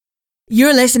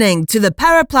You're listening to the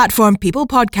Power Platform People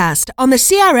podcast on the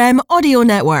CRM Audio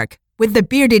Network with the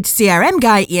bearded CRM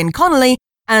guy Ian Connolly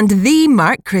and the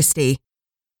Mark Christie.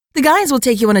 The guys will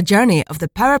take you on a journey of the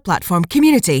Power Platform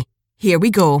community. Here we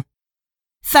go.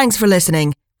 Thanks for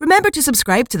listening. Remember to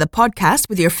subscribe to the podcast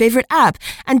with your favourite app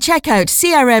and check out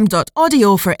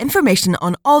crm.audio for information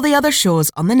on all the other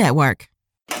shows on the network.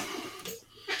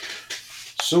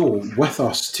 So, with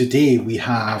us today we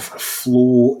have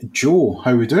Flo Joe.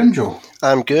 How are we doing, Joe?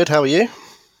 I'm good. How are you?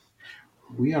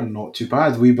 We are not too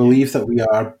bad. We believe that we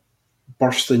are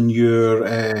bursting your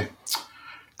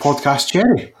podcast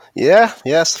cherry. Yeah,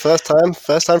 it's the first time.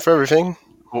 First time for everything.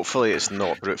 Hopefully it's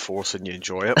not brute force and you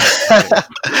enjoy it.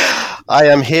 I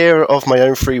am here of my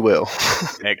own free will.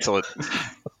 Excellent.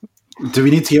 Do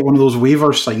we need to get one of those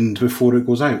waivers signed before it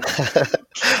goes out?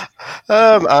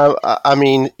 I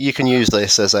mean, you can use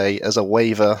this as a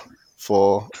waiver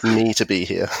for me to be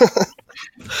here.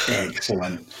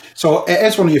 Excellent. So it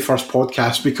is one of your first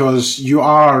podcasts because you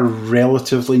are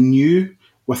relatively new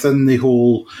within the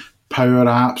whole Power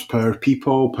Apps, Power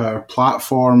People, Power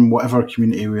Platform, whatever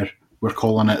community we're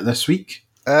calling it this week.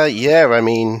 Yeah, I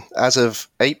mean, as of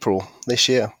April this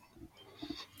year.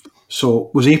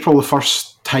 So was April the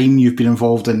first time you've been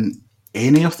involved in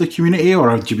any of the community, or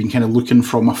have you been kind of looking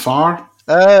from afar?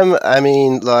 I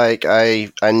mean, like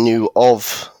I knew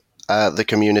of the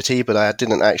community, but I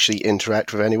didn't actually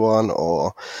interact with anyone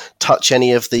or touch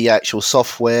any of the actual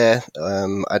software.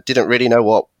 I didn't really know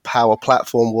what Power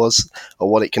Platform was or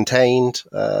what it contained.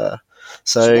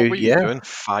 So what were you doing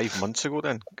 5 months ago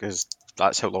then? Because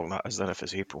that's how long that is then if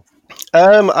it's April.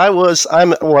 I'm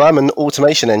an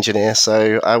automation engineer,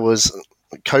 so I was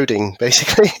coding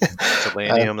basically.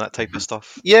 Selenium, that type of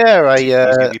stuff. Yeah, I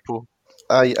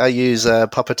use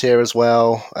Puppeteer as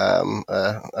well,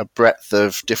 a breadth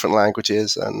of different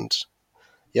languages, and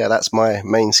yeah, that's my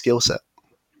main skill set.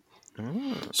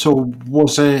 So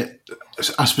was it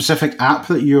a specific app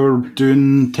that you're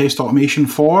doing test automation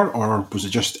for, or was it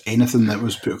just anything that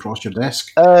was put across your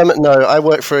desk? No, I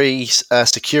work for a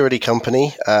security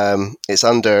company. It's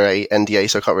under a NDA,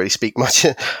 so I can't really speak much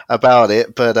about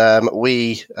it, but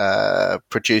we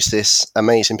produce this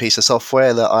amazing piece of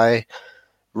software that I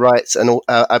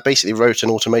basically wrote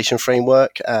an automation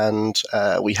framework, and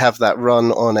we have that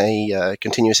run on a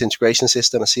continuous integration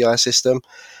system, a CI system.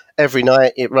 Every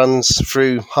night it runs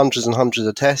through hundreds and hundreds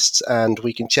of tests, and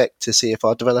we can check to see if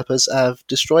our developers have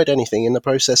destroyed anything in the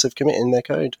process of committing their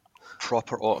code.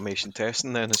 Proper automation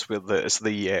testing then is where it's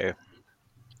the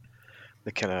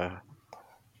kind of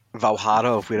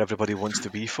Valhalla of where everybody wants to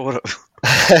be for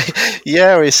it.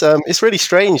 Yeah, it's really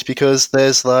strange because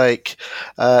there's like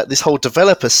this whole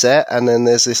developer set, and then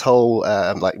there's this whole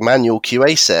like manual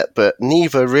QA set, but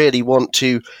neither really want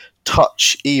to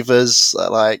touch either's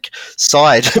like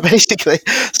side basically.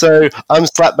 So I'm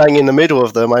slap bang in the middle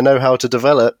of them. I know how to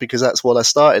develop because that's what I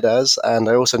started as, and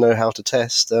I also know how to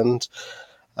test. And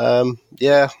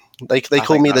they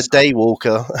call me the day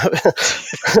walker.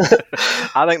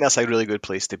 I think that's a really good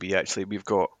place to be. Actually, we've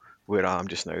got where I am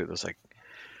just now. There's like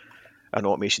an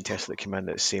automation tester that came in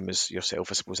that's the same as yourself,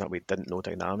 I suppose, that we didn't know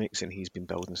Dynamics, and he's been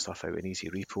building stuff out in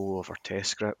Easy Repo of our test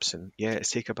scripts. And yeah,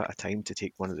 it's taken a bit of time to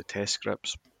take one of the test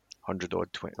scripts, 100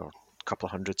 odd 20 or a couple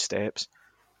of hundred steps.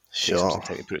 Sure. Takes some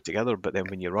time to put it together, but then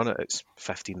when you run it, it's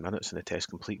 15 minutes and the test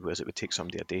complete, whereas it would take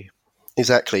somebody a day.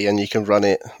 Exactly, and you can run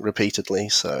it repeatedly,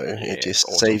 so it just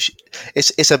awesome. saves you.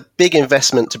 It's a big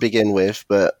investment to begin with,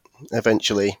 but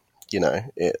eventually,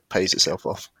 it pays itself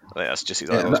off. That's just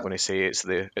exactly what I was going to say.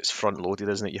 It's front loaded,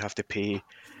 isn't it? You have to pay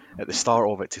at the start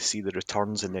of it to see the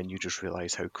returns, and then you just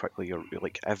realise how quickly you're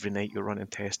like every night you're running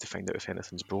tests to find out if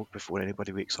anything's broke before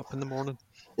anybody wakes up in the morning.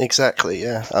 Exactly,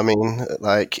 yeah. I mean,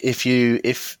 like if you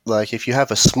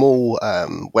have a small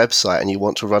website and you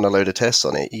want to run a load of tests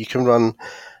on it, you can run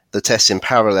the tests in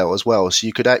parallel as well. So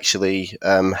you could actually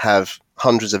have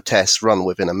hundreds of tests run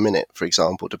within a minute, for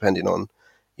example, depending on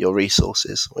your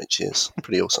resources, which is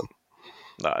pretty awesome.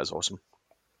 That is awesome.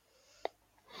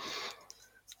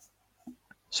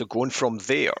 So going from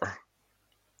there,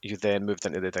 you then moved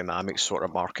into the Dynamics sort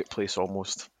of marketplace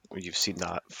almost. You've seen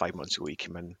that 5 months ago you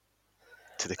came in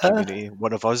to the community,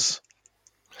 one of us.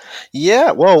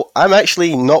 Yeah, well, I'm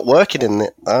actually not working in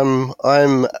it.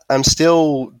 I'm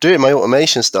still doing my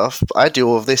automation stuff. I do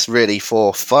all of this really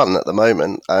for fun at the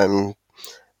moment. and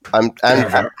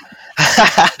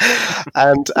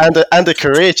a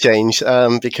career change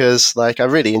because like I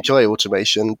really enjoy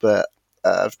automation, but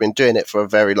I've been doing it for a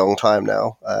very long time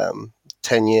now,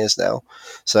 10 years now.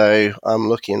 So I'm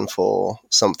looking for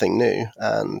something new,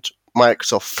 and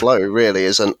Microsoft Flow really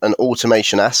is an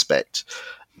automation aspect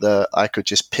that I could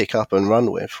just pick up and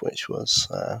run with, which was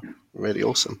really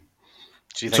awesome.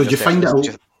 Do you So do you find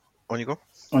it? On you go.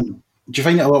 Do you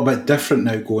find it a little bit different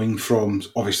now, going from,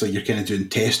 obviously you're kind of doing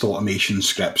test automation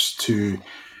scripts to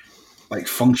like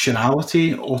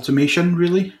functionality automation,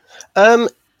 really?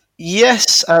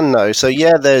 Yes and no. So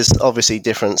yeah, there's obviously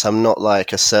difference. I'm not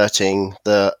like asserting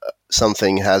that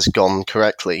something has gone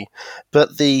correctly,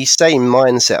 but the same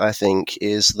mindset, I think,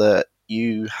 is that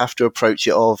you have to approach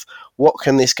it of what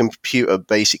can this computer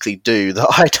basically do that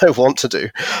I don't want to do.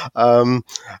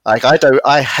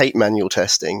 I hate manual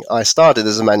testing. I started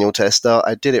as a manual tester.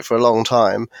 I did it for a long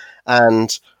time,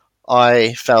 and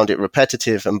I found it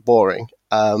repetitive and boring.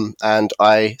 And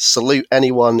I salute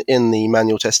anyone in the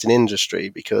manual testing industry,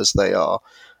 because they are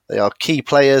key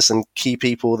players and key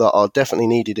people that are definitely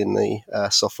needed in the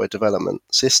software development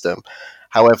system.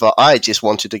 However, I just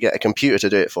wanted to get a computer to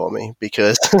do it for me,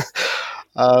 because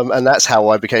and that's how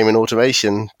I became an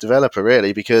automation developer,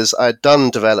 really, because I'd done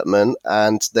development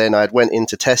and then I'd went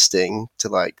into testing to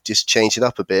like just change it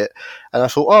up a bit, and I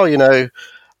thought,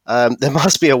 there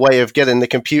must be a way of getting the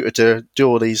computer to do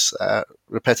all these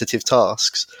repetitive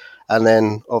tasks. And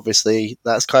then obviously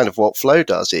that's kind of what Flow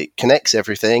does. It connects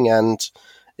everything, and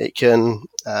it can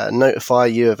notify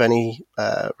you of any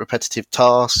repetitive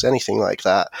tasks, anything like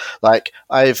that. Like,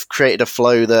 I've created a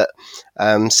flow that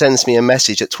sends me a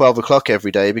message at 12 o'clock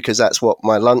every day, because that's what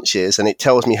my lunch is, and it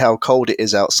tells me how cold it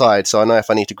is outside, so I know if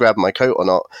I need to grab my coat or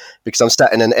not, because I'm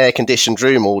sat in an air-conditioned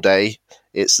room all day.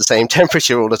 It's the same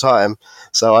temperature all the time,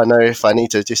 so I know if I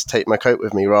need to just take my coat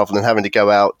with me rather than having to go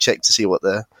out, check to see what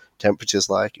the temperature's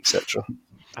like, etc.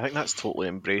 I think that's totally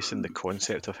embracing the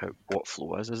concept of what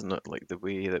Flow is, isn't it? Like the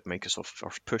way that Microsoft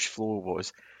first pushed Flow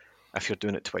was, if you're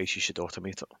doing it twice, you should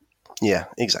automate it. Yeah,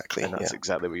 exactly. And that's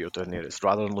exactly what you're doing there. It's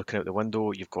rather than looking out the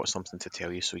window, you've got something to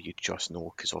tell you, so you just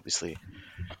know. Because obviously,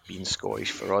 being Scottish,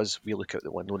 for us, we look out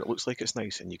the window and it looks like it's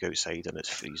nice, and you go outside and it's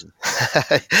freezing.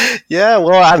 Yeah,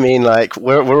 well, I mean, like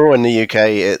we're all in the UK.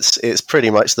 It's pretty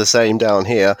much the same down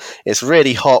here. It's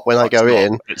really hot when I go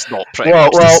in. It's not pretty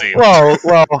much the same.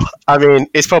 Well, I mean,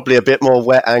 it's probably a bit more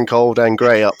wet and cold and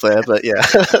grey up there, but yeah.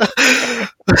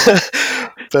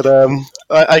 But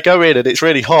I go in and it's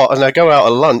really hot, and I go out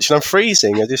at lunch and I'm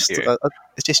freezing. It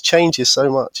just changes so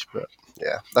much. But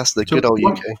yeah, that's the good old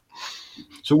UK.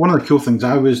 So one of the cool things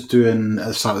I was doing at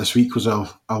the start of this week was a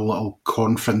little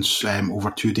conference over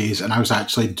 2 days, and I was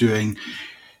actually doing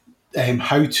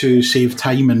how to save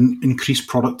time and increase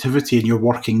productivity in your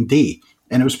working day.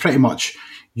 And it was pretty much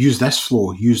use this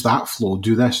flow, use that flow,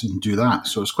 do this and do that.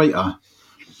 So it's quite a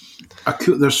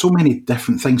cool, there's so many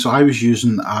different things. So I was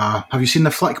using, have you seen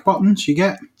the flick buttons you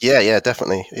get? Yeah,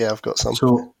 definitely. Yeah, I've got some.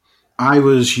 So I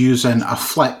was using a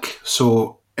flick.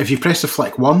 So if you press the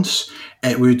flick once,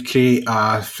 it would create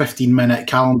a 15-minute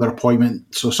calendar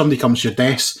appointment. So somebody comes to your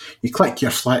desk, you click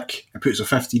your flick, it puts a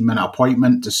 15-minute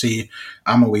appointment to say,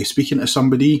 I'm away speaking to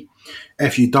somebody.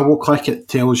 If you double click, it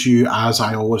tells you, as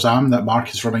I always am, that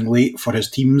Mark is running late for his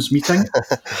Teams meeting.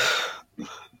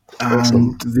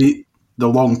 Awesome. And the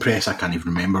long press, I can't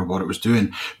even remember what it was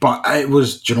doing. But it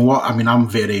was, do you know what? I mean, I'm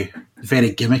very,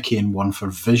 very gimmicky in one for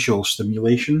visual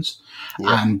stimulations.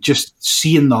 Yeah. And just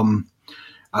seeing them,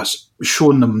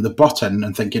 showing them the button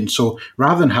and thinking, so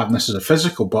rather than having this as a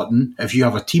physical button, if you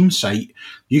have a team site,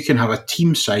 you can have a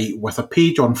team site with a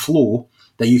page on Flow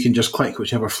that you can just click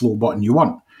whichever Flow button you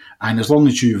want. And as long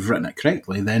as you've written it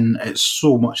correctly, then it's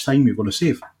so much time you're going to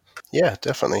save. Yeah,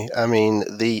 definitely. I mean,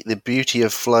 the beauty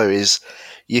of Flow is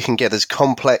you can get as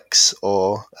complex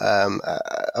or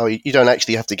you don't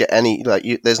actually have to get any,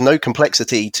 there's no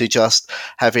complexity to just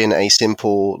having a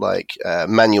simple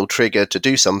manual trigger to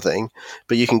do something,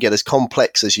 but you can get as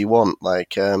complex as you want.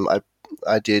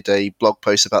 I did a blog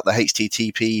post about the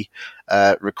HTTP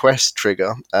request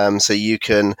trigger. So you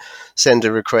can send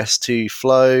a request to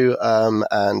Flow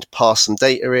and pass some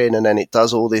data in, and then it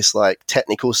does all this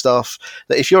technical stuff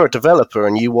that if you're a developer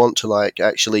and you want to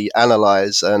actually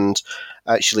analyze and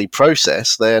actually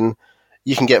process, then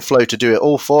you can get Flow to do it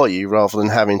all for you rather than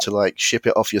having to ship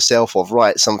it off yourself or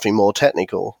write something more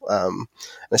technical. And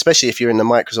especially if you're in the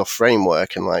Microsoft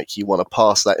framework and you want to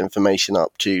pass that information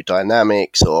up to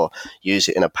Dynamics or use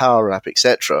it in a Power App,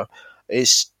 etc.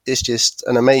 It's just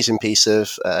an amazing piece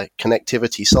of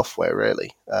connectivity software,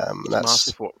 really. That's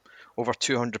massive. What, over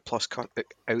 200 plus out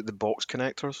the box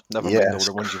connectors. Never mind all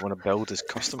the ones you want to build as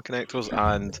custom connectors.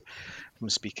 And I'm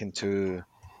speaking to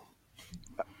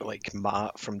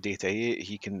Matt from Data 8,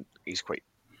 he's quite,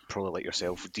 probably like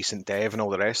yourself, decent dev and all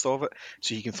the rest of it,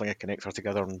 so he can fling a connector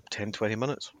together in 10-20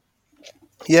 minutes.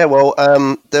 Yeah, well,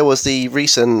 there was the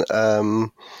recent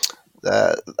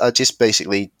I just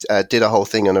basically did a whole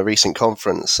thing on a recent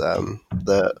conference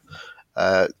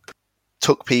that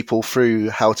took people through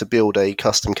how to build a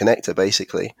custom connector,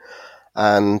 basically.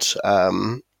 And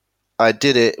I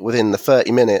did it within the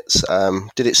 30 minutes,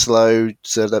 did it slow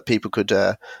so that people could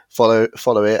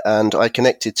follow it. And I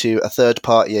connected to a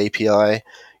third-party API,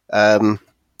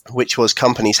 which was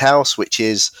Companies House, which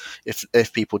is,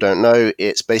 if people don't know,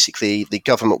 it's basically the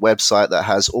government website that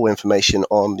has all information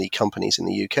on the companies in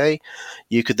the UK.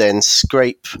 You could then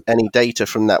scrape any data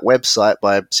from that website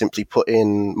by simply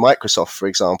putting Microsoft, for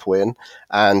example, in,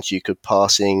 and you could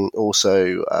pass in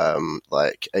also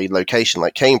like a location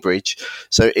like Cambridge.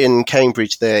 So in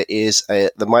Cambridge, there is the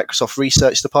Microsoft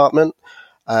Research Department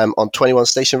on 21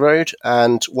 Station Road.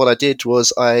 And what I did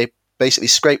was I basically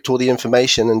scraped all the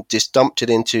information and just dumped it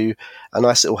into a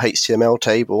nice little HTML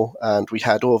table, and we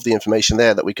had all of the information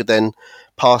there that we could then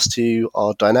pass to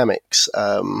our Dynamics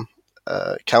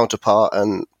counterpart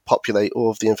and populate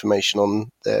all of the information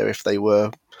on there if they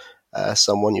were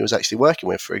someone you was actually working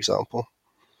with, for example.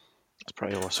 It's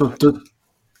pretty awesome. So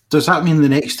does that mean the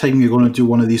next time you're going to do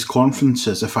one of these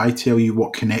conferences, if I tell you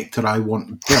what connector I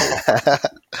want built?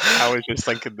 I was just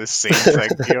thinking the same thing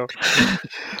here.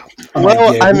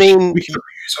 Well, yeah,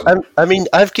 I mean,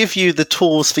 I've give you the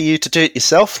tools for you to do it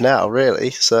yourself now,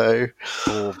 really. So,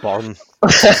 oh, burn!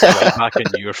 Right back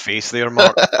in your face there,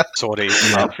 Mark. Sorry,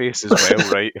 that face as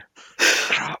well, right?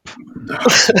 Crap.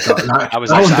 I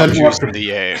was using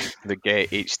the get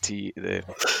HTTP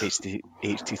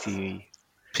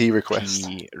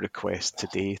request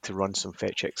today to run some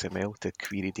fetch XML to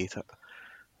query data.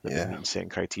 And setting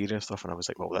criteria and stuff, and I was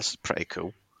like, well, this is pretty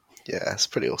cool. Yeah, it's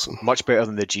pretty awesome. Much better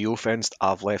than the geofenced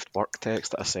I've left work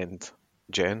text that I send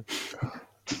Jen.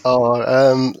 Oh,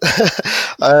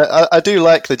 I do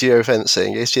like the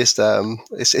geofencing. It's just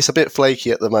it's a bit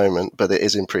flaky at the moment, but it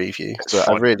is in preview.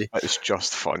 It's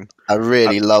just fun. I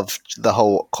really love the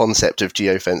whole concept of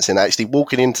geofencing. Actually,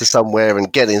 walking into somewhere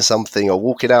and getting something, or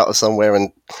walking out of somewhere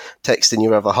and texting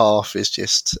your other half is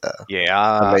just amazing.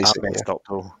 I messed up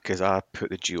though because I put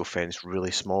the geofence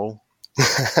really small.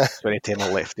 So anytime I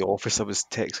left the office, I was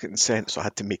text getting sent, so I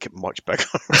had to make it much bigger.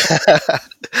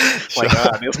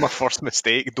 There's my first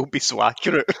mistake. Don't be so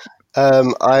accurate.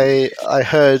 I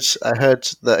heard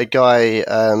that a guy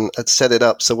had set it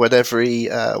up so whenever he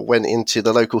went into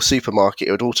the local supermarket,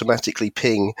 it would automatically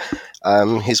ping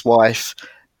his wife,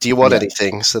 "Do you want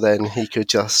anything?" So then he could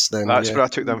just then. That's where I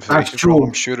took the information from.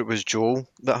 I'm sure it was Joel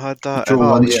that had that.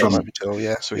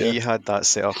 So he had that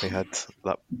set up. He had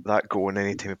that going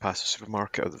anytime he passed the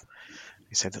supermarket.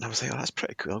 He said, and I was like, "Oh, that's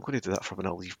pretty cool. I'm going to do that for when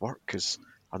I leave work because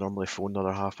I normally phone the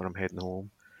other half when I'm heading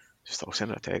home. Just I'll send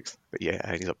her a text." But yeah,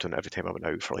 I ended up doing it every time I went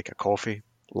out for like a coffee,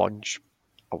 lunch,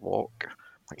 a walk.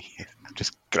 I'm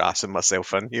just grassing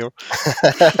myself in here.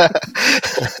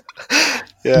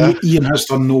 Yeah. Ian has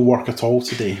done no work at all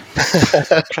today.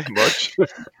 Pretty much.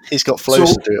 He's got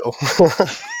flows to do it all.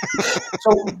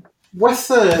 So with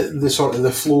the sort of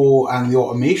the flow and the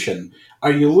automation,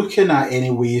 are you looking at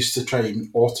any ways to try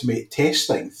and automate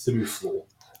testing through flow?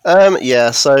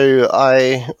 So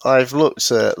I've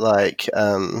looked at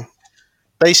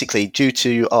basically due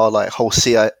to our whole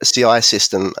CI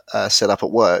system set up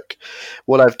at work,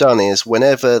 what I've done is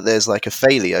whenever there's a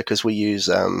failure, because we use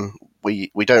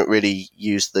we don't really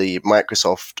use the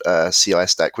Microsoft CI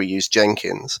stack, we use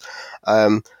Jenkins.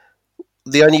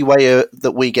 The only way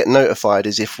that we get notified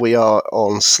is if we are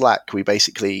on Slack. We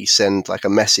basically send a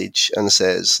message and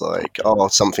says "Oh,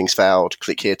 something's failed.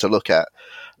 Click here to look at."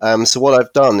 So what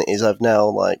I've done is I've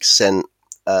now sent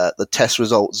the test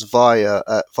results via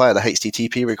the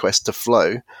HTTP request to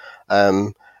Flow,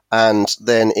 and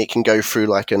then it can go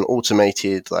through an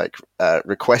automated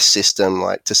request system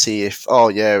to see if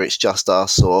it's just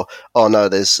us, or no,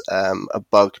 there's a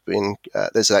bug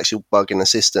there's an actual bug in the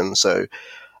system. So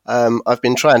I've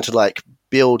been trying to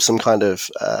build some kind of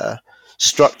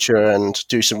structure and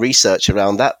do some research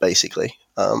around that basically.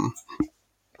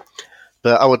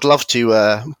 But I would love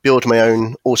to build my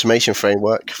own automation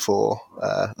framework for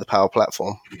the Power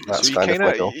Platform. That's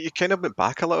so you kind of went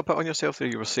back a little bit on yourself there.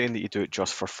 You were saying that you do it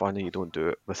just for fun and you don't do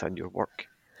it within your work.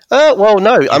 Well,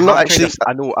 no, I'm not actually.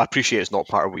 I appreciate it's not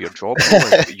part of your job.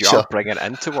 You are bringing it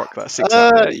into work. That's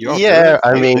exactly it. Yeah,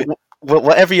 I mean,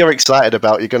 whatever you're excited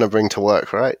about, you're going to bring to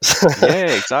work, right? Yeah,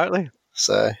 exactly.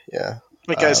 So, yeah.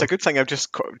 It's a good thing. I'm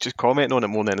just commenting on it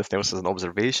more than anything else as an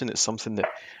observation. It's something that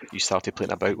you started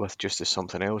playing about with just as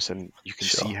something else, and you can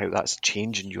see how that's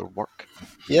changing your work.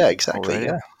 Yeah, exactly.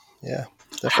 Already. Yeah.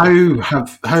 Definitely. How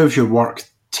have your work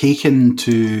taken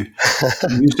to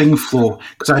using Flow?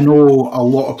 Because I know a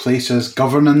lot of places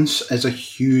governance is a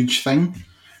huge thing.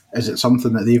 Is it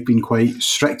something that they've been quite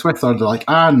strict with, or they're like,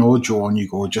 no, Joe, on you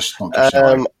go, just not your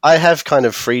salary? I have kind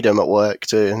of freedom at work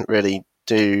to really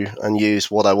do and use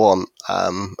what I want,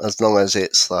 as long as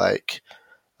it's like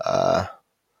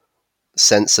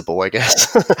sensible, I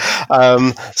guess.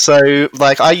 So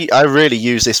like I really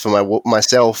use this for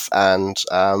myself, and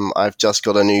I've just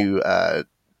got a new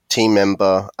team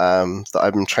member that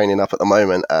I'm training up at the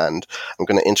moment, and I'm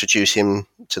going to introduce him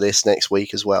to this next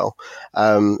week as well,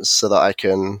 so that I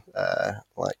can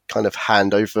like kind of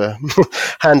hand over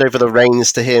the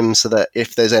reins to him, so that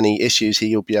if there's any issues,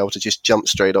 he'll be able to just jump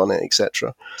straight on it,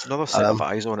 etc. It's another set of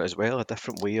eyes on it as well, a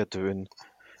different way of doing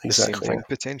the same thing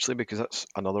potentially, because that's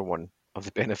another one of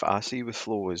the benefit I see with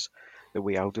Flow is the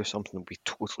way I'll do something will be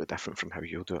totally different from how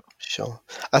you'll do it. Sure.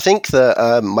 I think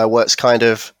that my work's kind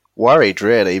of worried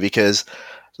really, because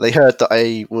they heard that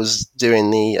I was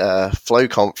doing the Flow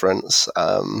conference,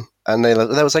 and they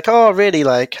was like, oh really,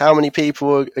 like how many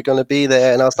people are going to be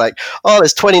there? And I was like, oh,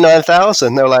 there's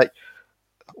 29,000. They were like,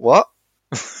 what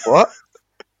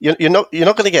you're not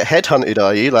going to get headhunted,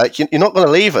 are you? Like you're not going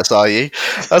to leave us, are you?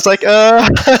 I was like, well,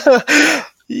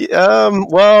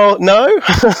 no.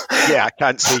 Yeah, I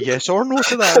can't say yes or no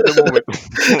to that at the moment.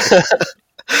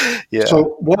 Yeah.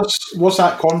 So was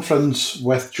that conference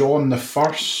with John the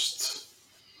first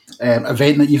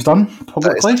event that you've done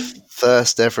publicly?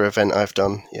 First ever event I've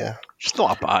done, yeah. It's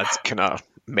not a bad kind of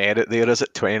merit there, is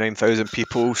it? 29,000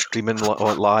 people streaming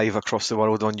live across the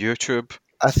world on YouTube.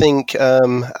 I think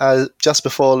just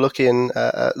before looking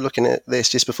at this,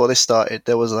 just before this started,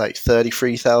 there was like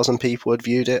 33,000 people had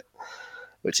viewed it,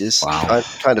 which is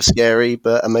kind of scary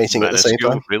but amazing at the same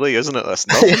time. Really, isn't it? That's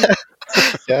nothing.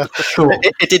 Yeah.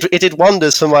 It did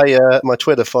wonders for my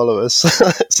Twitter followers.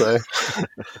 So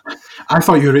I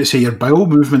thought you were going to say your bowel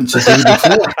movements the day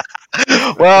before.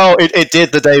 Well, it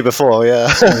did the day before,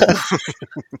 yeah.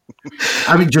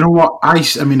 I mean, do you know what? I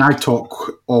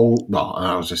talk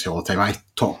I was just say all the time. I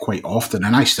talk quite often,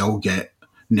 and I still get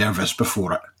nervous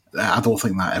before it. I don't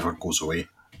think that ever goes away.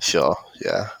 Sure,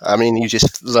 yeah. I mean, you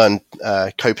just learn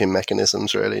coping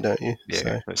mechanisms, really, don't you? Yeah,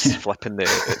 so. It's flipping the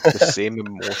same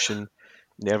emotion.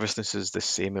 Nervousness is the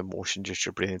same emotion, just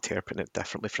your brain interpreting it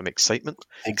differently from excitement.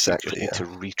 Exactly. You just need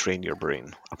to retrain your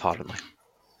brain, apparently.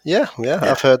 Yeah,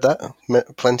 I've heard that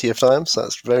plenty of times.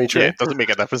 That's very true. Yeah, it doesn't make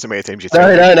a difference how many times you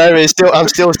No. I'm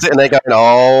still sitting there going,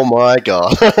 "Oh my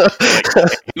god!"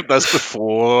 Like, that's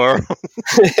before.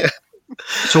 Yeah.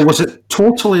 So was it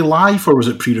totally live or was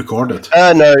it pre-recorded?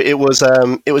 No, it was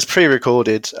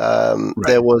pre-recorded. Right.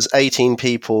 There was 18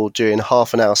 people doing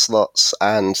half-an-hour slots,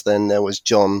 and then there was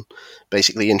John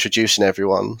basically introducing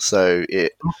everyone. So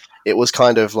it was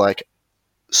kind of like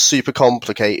super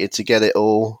complicated to get it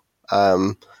all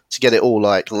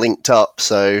like linked up.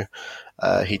 So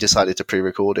he decided to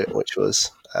pre-record it, which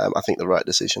was I think the right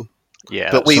decision.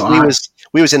 Yeah, but we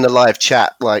was in the live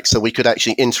chat, like, so we could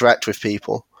actually interact with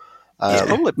people. It's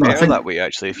probably better that way,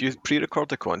 actually. If you pre-record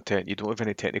the content, you don't have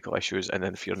any technical issues, and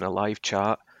then if you're in a live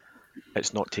chat,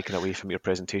 it's not taken away from your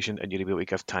presentation, and you'll be able to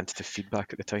give tentative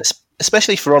feedback at the time.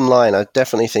 Especially for online, I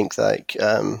definitely think like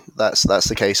that's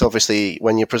the case. Obviously,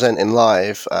 when you're presenting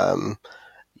live,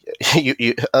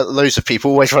 you loads of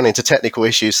people always run into technical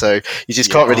issues, so you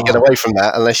just can't really get away from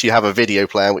that unless you have a video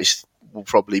plan, which will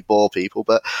probably bore people.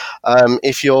 But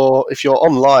if you're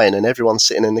online and everyone's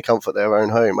sitting in the comfort of their own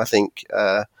home, I think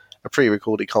a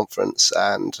pre-recorded conference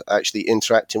and actually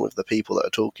interacting with the people that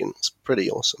are talking is pretty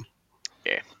awesome.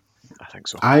 Yeah, I think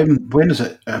so. When is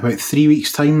it? About 3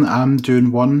 weeks' time that I'm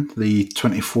doing one, the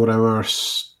 24-hour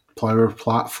Power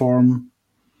Platform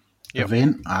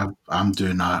event. I'm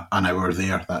doing an hour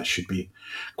there. That should be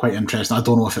quite interesting. I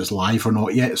don't know if it's live or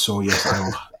not yet, so yes,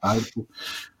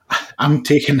 I'm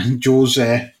taking Joe's.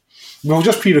 We'll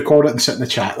just pre-record it and sit in the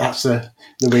chat. That's the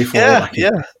way forward.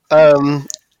 Yeah.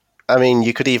 I mean,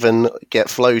 you could even get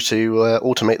Flow to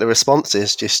automate the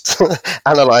responses, just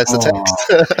analyze the text.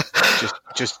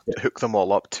 just hook them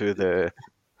all up to the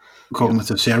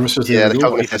cognitive services. Yeah, the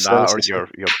cognitive services. Or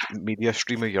your media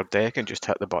streamer, your deck, and just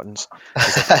hit the buttons.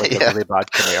 Like a really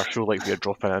bad commercial, like you're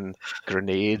dropping in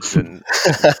grenades and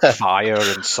fire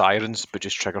and sirens, but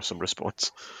just trigger some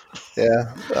response.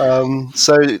 Yeah.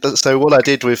 So what I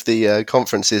did with the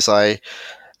conference is I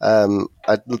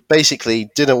basically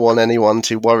didn't want anyone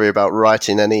to worry about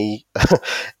writing any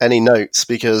notes,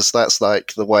 because that's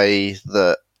like the way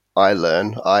that I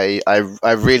learn. I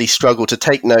really struggle to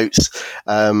take notes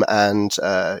and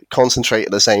concentrate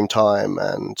at the same time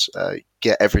and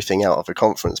get everything out of a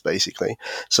conference, basically.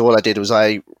 So what I did was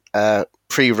I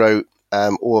pre-wrote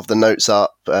all of the notes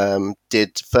up,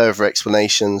 did further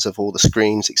explanations of all the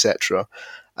screens, etc.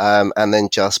 and then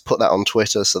just put that on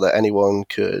Twitter so that anyone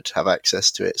could have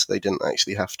access to it, so they didn't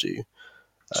actually have to.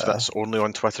 So that's only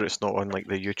on Twitter. It's not on like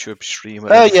the YouTube stream.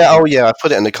 Oh yeah. I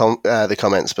put it in the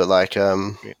comments, but like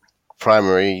my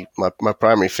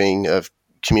primary thing of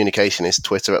communication is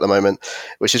Twitter at the moment,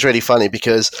 which is really funny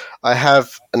because I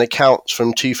have an account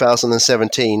from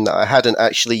 2017 that I hadn't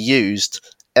actually used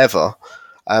ever.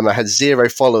 I had 0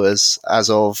 followers as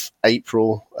of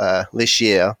April this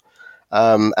year,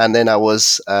 and then I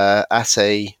was at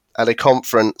a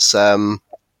conference.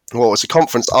 Well, it was a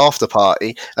conference after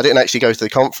party. I didn't actually go to the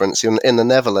conference in the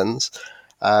Netherlands,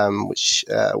 which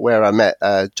where I met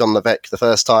John Levesque the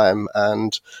first time,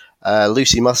 and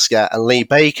Lucy Muscat and Lee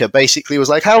Baker basically was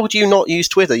like, "How would you not use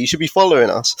Twitter? You should be following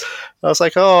us." And I was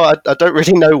like, "Oh, I don't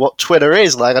really know what Twitter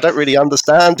is. Like, I don't really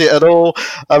understand it at all."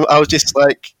 I was just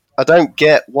like, I don't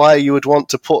get why you would want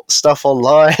to put stuff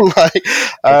online. Like,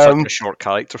 it's like a short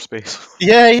character space.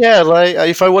 Yeah. Like,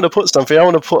 if I want to put something, I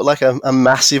want to put like a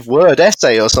massive word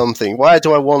essay or something. Why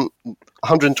do I want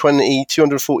 120,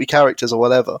 240 characters or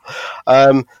whatever?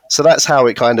 So that's how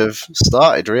it kind of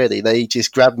started, really. They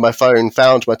just grabbed my phone,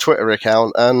 found my Twitter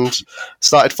account, and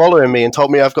started following me and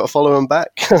told me I've got to follow them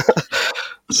back.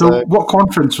 So what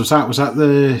conference was that? Was that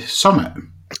the Summit?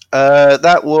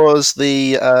 That was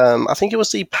the I think it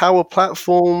was the Power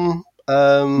Platform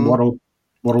World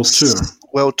Tour.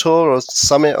 World Tour or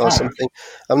Summit or something.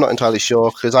 I'm not entirely sure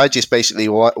because I just basically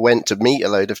went to meet a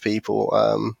load of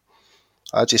people.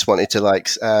 I just wanted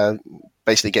to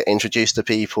basically get introduced to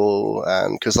people,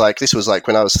 because like this was like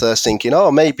when I was first thinking,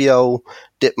 oh, maybe I'll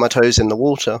dip my toes in the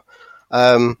water.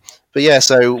 But yeah,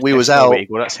 so we was out.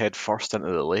 Well, that's head first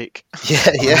into the lake.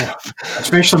 Yeah.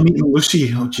 Especially meeting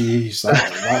Lucy. Oh, jeez.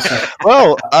 That's it.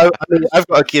 Well, I've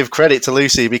got to give credit to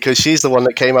Lucy because she's the one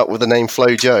that came up with the name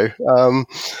Flo Jo.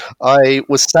 I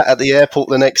was sat at the airport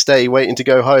the next day waiting to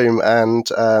go home, and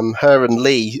her and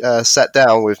Lee sat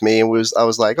down with me, and I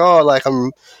was like, oh, like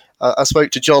I spoke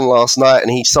to John last night,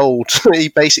 and he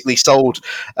basically sold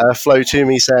Flo to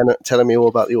me, telling me all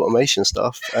about the automation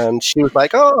stuff. And she was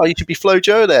like, "Oh, you should be Flo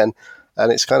Jo then,"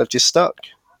 and it's kind of just stuck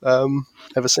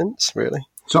ever since, really.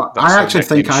 So I actually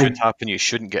think should happen. You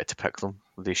shouldn't get to pick them;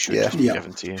 they should just be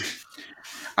given to you.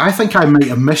 I think I might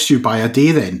have missed you by a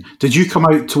day. Then did you come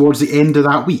out towards the end of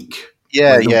that week?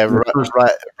 Yeah,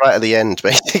 right at the end,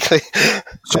 basically.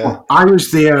 So I was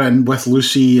there and with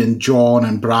Lucy and John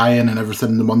and Brian and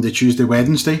everything the Monday, Tuesday,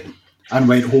 Wednesday, and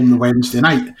went home the Wednesday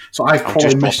night. So I've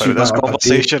probably missed you by this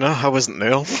conversation. I wasn't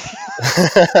there.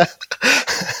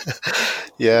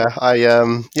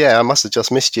 I must have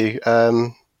just missed you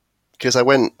because I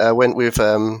went with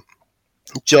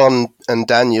John and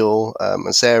Daniel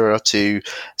and Sarah to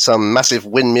some massive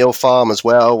windmill farm as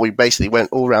well. We basically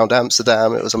went all around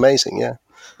Amsterdam. It was amazing, yeah.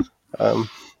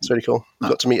 It's really cool.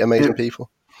 Got to meet amazing people.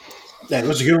 Yeah, it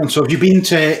was a good one. So have you been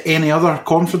to any other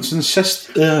conferences since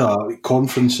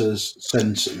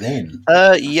then?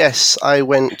 Yes, I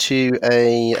went to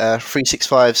a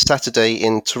 365 Saturday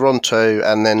in Toronto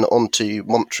and then on to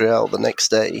Montreal the next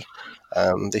day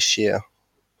early this year.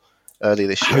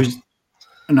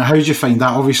 Now, how did you find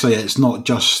that? Obviously, it's not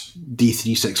just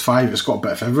D365; it's got a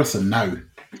bit of everything now.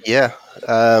 Yeah.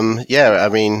 I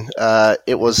mean,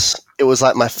 it was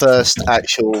like my first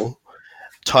actual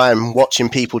time watching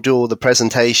people do all the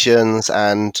presentations,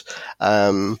 and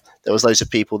there was loads of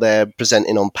people there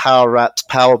presenting on Power Apps,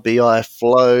 Power BI,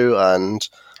 Flow, and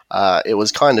it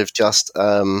was kind of just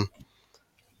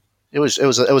it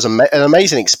was an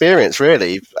amazing experience,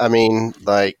 really. I mean,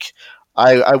 like.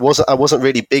 I wasn't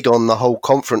really big on the whole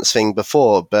conference thing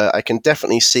before, but I can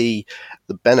definitely see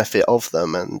the benefit of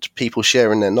them, and people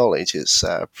sharing their knowledge is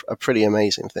a pretty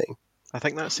amazing thing. I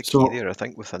think that's the key there. I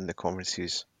think within the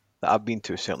conferences that I've been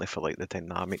to, certainly for like the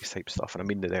Dynamics type stuff, and I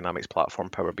mean the Dynamics platform,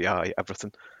 Power BI,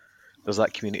 everything, there's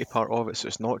that community part of it. So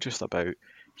it's not just about,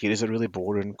 here is a really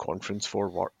boring conference for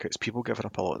work. It's people giving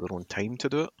up a lot of their own time to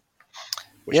do it.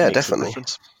 Which makes definitely. A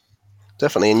difference.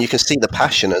 Definitely, and you can see the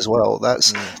passion as well.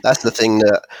 That's the thing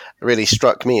that really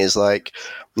struck me, is like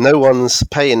no one's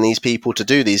paying these people to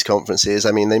do these conferences.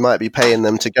 I mean, they might be paying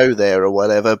them to go there or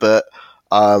whatever, but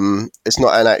it's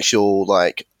not an actual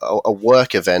like a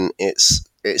work event.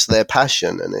 It's their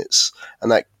passion, and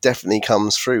that definitely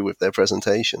comes through with their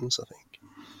presentations, I think.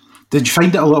 Did you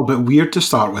find it a little bit weird to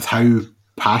start with how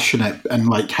passionate and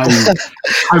like how much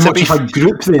of a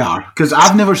group they are? Because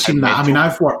I've never seen that. I mean,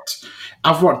 I've worked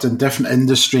in different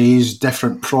industries,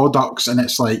 different products, and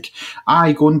it's like,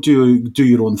 go and do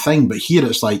your own thing. But here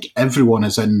it's like everyone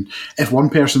is in. If one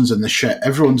person's in the shit,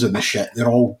 everyone's in the shit. They're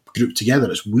all grouped together.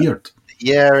 It's weird.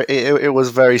 Yeah, it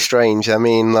was very strange. I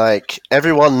mean, like,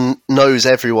 everyone knows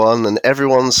everyone and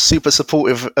everyone's super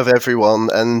supportive of everyone,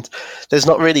 and there's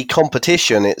not really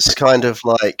competition. It's kind of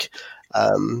like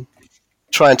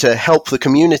trying to help the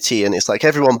community, and it's like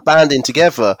everyone banding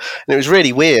together. And it was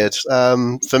really weird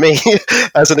for me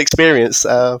as an experience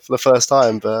for the first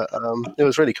time, but it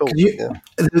was really cool.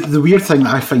 The weird thing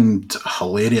that I find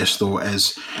hilarious, though,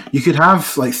 is you could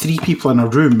have like 3 people in a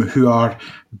room who are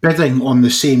bidding on the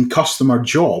same customer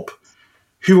job,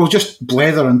 who will just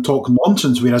blether and talk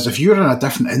nonsense, whereas if you're in a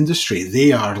different industry,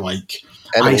 they are like,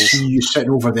 I see you sitting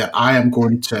over there, I am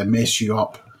going to mess you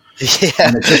up.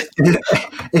 Yeah.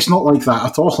 It's not like that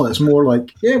at all. It's more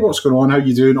like, yeah, what's going on? How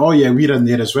you doing? Oh, yeah, we're in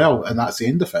there as well, and that's the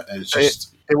end of it. It's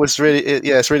just it was really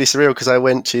it's really surreal, because I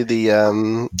went to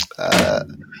the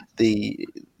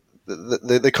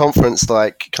conference,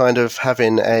 like, kind of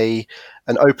having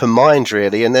an open mind,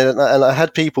 really, and I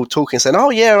had people talking, saying,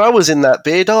 "Oh yeah, I was in that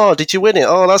bid. Oh, did you win it?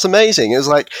 Oh, that's amazing." It was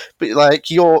like, but like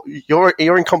you're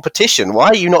in competition. Why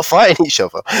are you not fighting each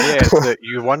other? Yeah,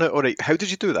 you won it. All right. How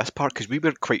did you do this part? Because we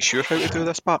weren't quite sure how to do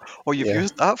this part. Oh, you've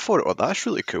used that for it. Oh, that's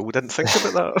really cool. We didn't think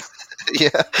about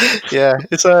that. yeah.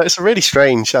 It's a really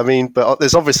strange. I mean, but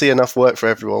there's obviously enough work for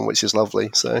everyone, which is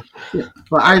lovely. So yeah.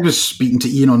 Well, I was speaking to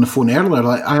Ian on the phone earlier.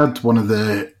 Like, I had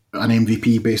an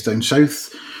MVP based down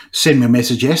south send me a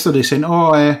message yesterday saying,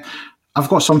 I've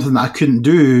got something that I couldn't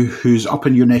do who's up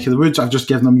in your neck of the woods. I've just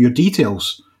given them your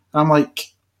details. And I'm like,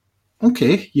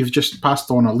 okay, you've just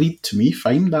passed on a lead to me.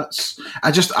 Fine.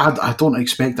 I don't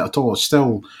expect it at all. It's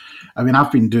still, I mean, I've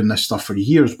been doing this stuff for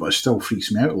years, but it still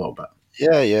freaks me out a little bit.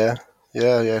 Yeah.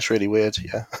 It's really weird.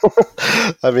 Yeah.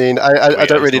 I mean, I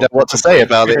don't really know what to say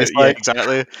about it. It's like,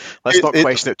 exactly. Let's not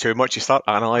question it too much. You start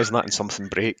analysing that and something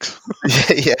breaks.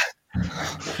 Yeah.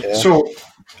 So,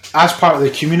 as part of the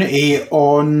community,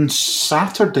 on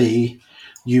Saturday,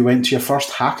 you went to your first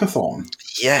hackathon.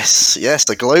 Yes,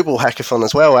 the global hackathon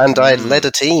as well, and I led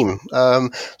a team.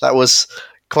 That was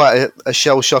quite a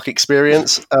shell shock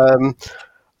experience.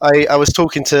 I was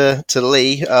talking to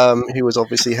Lee, who was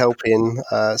obviously helping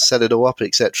set it all up,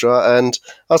 etc. And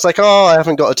I was like, I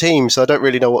haven't got a team, so I don't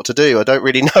really know what to do. I don't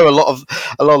really know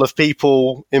a lot of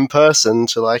people in person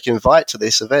to like invite to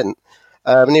this event.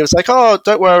 And he was like,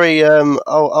 don't worry,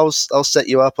 I'll set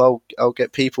you up, I'll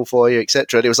get people for you,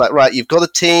 etc. And he was like, right, you've got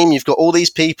a team, you've got all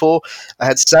these people. I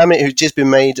had Samit, who'd just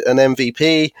been made an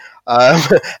MVP.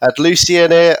 I had Lucy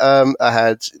in it. I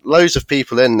had loads of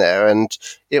people in there, and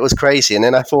it was crazy. And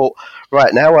then I thought,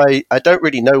 right, now I don't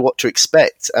really know what to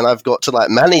expect, and I've got to like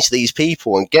manage these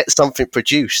people and get something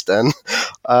produced. And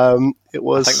it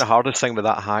was. I think the hardest thing with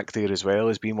that hack there as well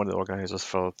is being one of the organisers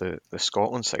for the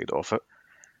Scotland side of it.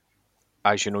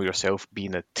 As you know yourself,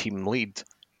 being a team lead,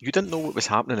 you didn't know what was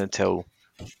happening until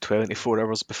 24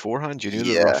 hours beforehand. You knew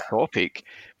the rough topic,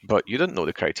 but you didn't know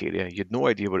the criteria. You had no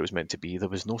idea what it was meant to be. There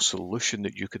was no solution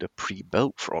that you could have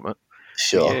pre-built from it.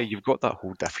 Sure. But yeah, you've got that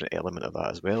whole different element of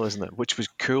that as well, isn't it? Which was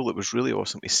cool. It was really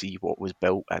awesome to see what was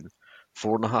built in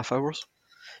 4.5 hours.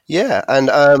 Yeah, and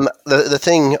the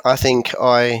thing I think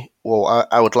I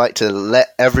would like to let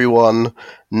everyone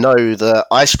know that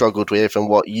I struggled with, and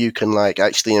what you can like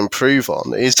actually improve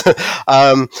on, is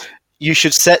you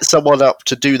should set someone up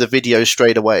to do the video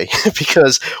straight away,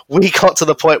 because we got to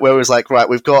the point where it was like, right,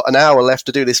 we've got an hour left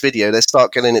to do this video, let's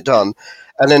start getting it done.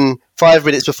 And then 5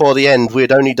 minutes before the end, we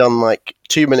had only done like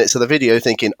 2 minutes of the video,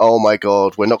 thinking, oh my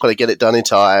God, we're not going to get it done in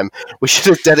time. We should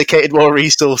have dedicated more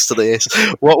resource to this.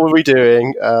 What were we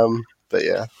doing? But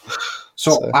yeah.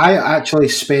 So I actually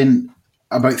spent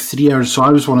about 3 hours. So I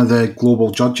was one of the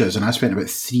global judges, and I spent about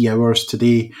 3 hours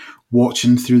today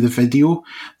watching through the video.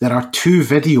 There are 2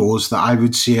 videos that I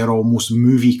would say are almost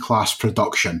movie class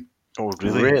production. Oh,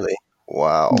 really? Really?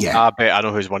 Wow. Yeah. I bet I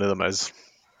know who's one of them is.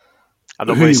 I'm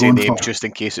not going to say names just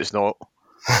in case it's not.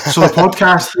 So the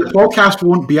podcast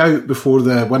won't be out before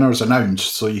the winner's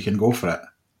announced, so you can go for it.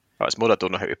 It's more I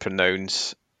don't know how to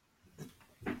pronounce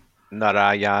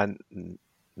Narayan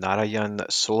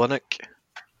Solanik.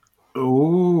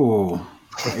 Oh,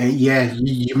 yeah,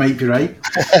 you might be right.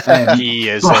 He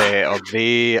is.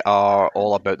 They are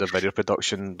all about the video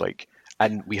production,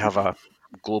 and we have a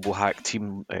global hack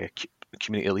team,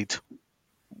 community lead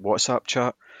WhatsApp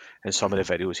chat, and some of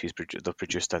the videos they've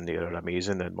produced in there are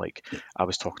amazing. And I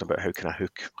was talking about how can I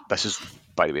hook. This is,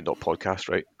 by the way, not podcast,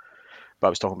 right? But I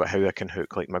was talking about how I can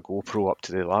hook my GoPro up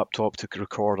to the laptop to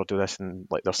record or do this, and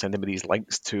they're sending me these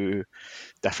links to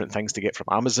different things to get from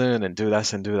Amazon and do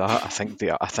this and do that. I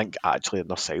think actually in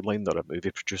their sideline they're a movie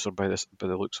producer by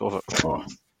the looks of it. Oh.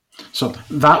 So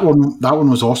that one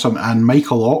was awesome, and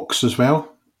Michael Ox as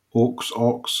well. Oaks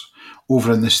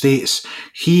over in the States.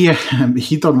 He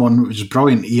done one which was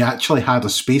brilliant. He actually had a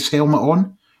space helmet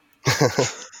on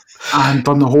and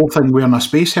done the whole thing wearing a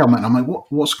space helmet. And I'm like,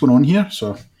 what's going on here?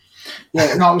 So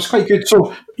yeah, no, it was quite good.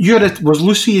 So was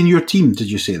Lucy in your team?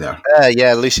 Did you say there?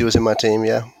 Yeah, Lucy was in my team.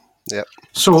 Yeah.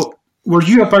 So were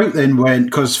you about then when?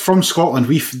 Because from Scotland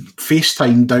we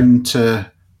FaceTimed down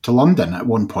to London at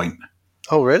one point.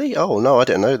 Oh really? Oh no, I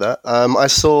didn't know that. I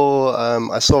saw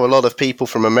a lot of people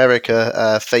from America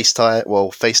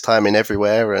FaceTiming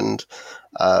everywhere, and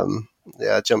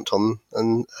I jumped on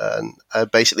and I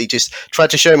basically just tried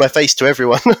to show my face to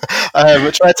everyone.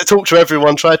 Tried to talk to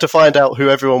everyone, tried to find out who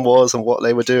everyone was and what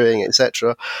they were doing,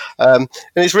 etc. And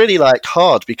it's really like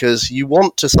hard because you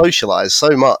want to socialize so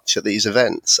much at these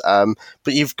events,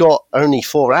 but you've got only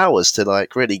 4 hours to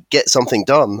like really get something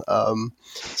done.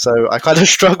 So I kind of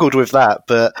struggled with that,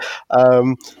 but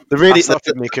the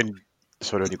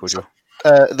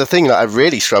thing that I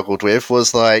really struggled with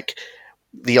was like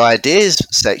the ideas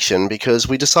section, because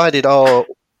we decided kind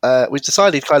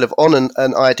of on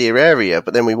an idea area,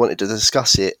 but then we wanted to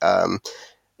discuss it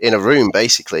in a room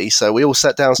basically. So we all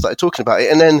sat down, started talking about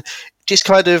it, and then just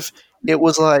kind of it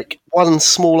was like one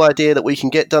small idea that we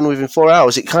can get done within 4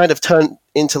 hours. It kind of turned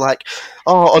into like,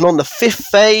 and on the 5th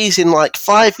phase in like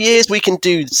 5 years we can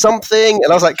do something.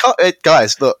 And I was like,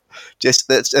 guys, look, just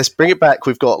let's bring it back.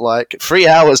 We've got like 3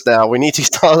 hours now. We need to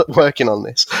start working on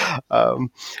this.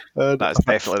 That's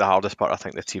definitely the hardest part. I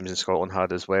think the teams in Scotland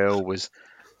had as well, was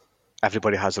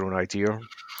everybody has their own idea.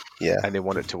 Yeah. And they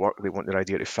want it to work. They want their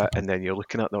idea to fit. And then you're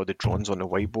looking at all the drawings on the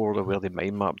whiteboard or where they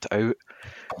mind mapped out.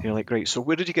 And you're like, right, so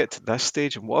where did you get to this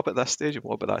stage? And what about this stage? And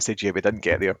what about that stage? Yeah, we didn't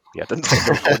get there. Yeah, I didn't think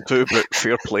we were going to, but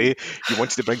fair play. You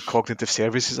wanted to bring cognitive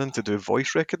services in to do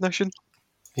voice recognition?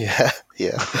 Yeah.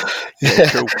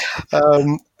 Cool.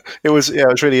 It was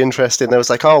really interesting. There was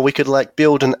like, we could like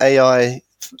build an AI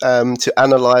to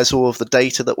analyze all of the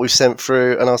data that we've sent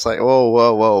through. And I was like,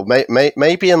 whoa.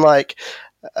 Maybe in like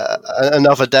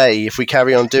another day if we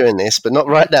carry on doing this, but not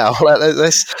right now. Like,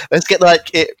 let's get like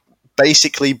it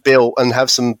basically built and have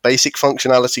some basic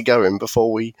functionality going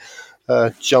before we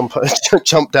jump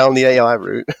down the AI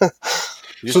route.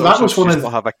 So that was one of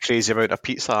have a crazy amount of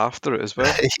pizza after it as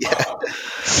well.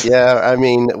 Yeah. I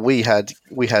mean, we had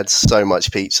so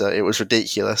much pizza, it was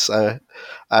ridiculous.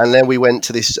 And then we went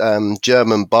to this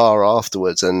German bar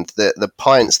afterwards, and the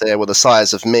pints there were the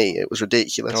size of me. It was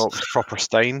ridiculous. Oh, proper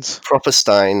Steins. Proper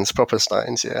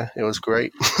Steins. Yeah, it was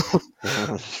great.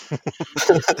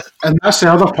 And that's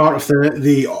the other part of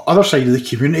the other side of the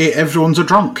community. Everyone's a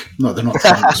drunk. No, they're not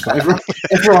drunks, but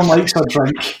everyone likes a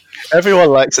drink. Everyone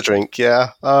likes a drink,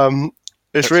 yeah.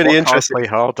 It's really interesting. Play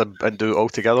hard and do it all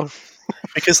together.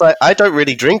 Because like, I don't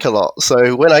really drink a lot,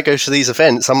 so when I go to these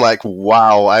events, I'm like,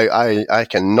 wow, I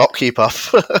cannot keep up.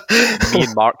 Me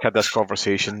and Mark had this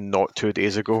conversation not 2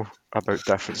 days ago about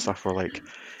different stuff. We're like,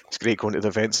 it's great going to the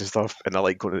events and stuff, and I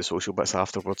like going to the social bits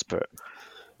afterwards, but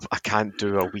I can't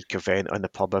do a week event in the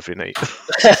pub every night.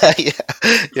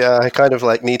 Yeah. I kind of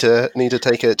like need to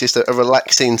take a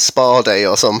relaxing spa day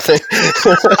or something.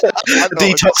 A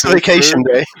detoxification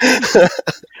day.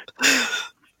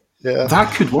 Yeah,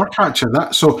 that could work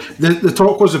actually. So the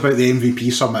talk was about the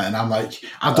MVP summit, and I'm like,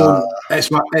 I don't.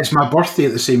 It's my birthday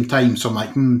at the same time, so I'm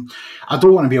like, I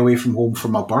don't want to be away from home for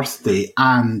my birthday,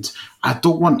 and I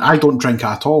don't drink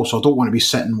at all, so I don't want to be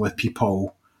sitting with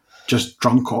people just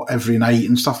drunk every night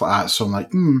and stuff like that. So I'm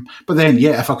like, But then,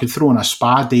 if I could throw in a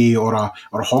spa day or a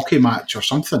hockey match or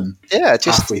something, just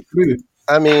halfway through.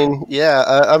 I mean, there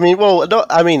are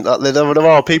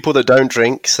people that don't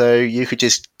drink, so you could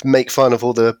just make fun of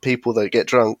all the people that get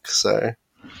drunk. So,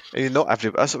 not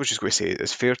everybody. That's what I was just going to say.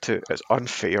 It's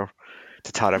unfair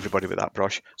to tar everybody with that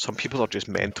brush. Some people are just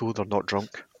mental; they're not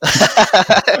drunk.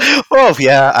 Well,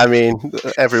 yeah. I mean,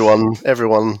 everyone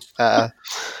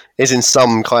is in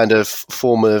some kind of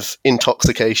form of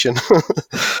intoxication,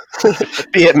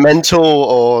 be it mental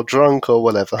or drunk or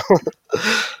whatever.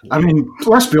 I mean,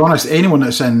 let's be honest, anyone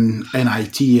that's in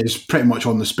IT is pretty much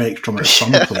on the spectrum at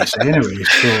some place anyway.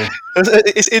 So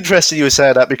it's interesting you were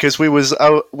saying that, because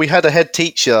we had a head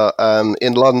teacher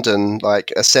in London,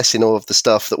 like assessing all of the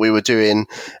stuff that we were doing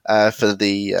for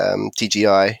the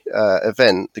TGI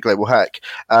event, the Global Hack,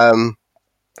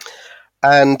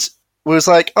 and we was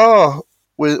like,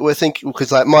 we're thinking,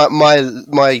 because like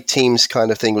my team's kind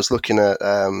of thing was looking at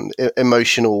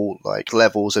emotional like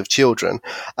levels of children,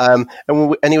 and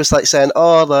he was like saying,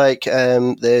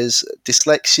 there's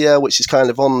dyslexia, which is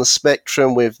kind of on the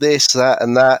spectrum with this, that,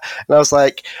 and that, and I was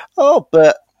like,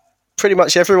 but pretty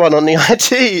much everyone on the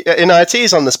IT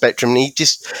is on the spectrum, and he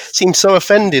just seemed so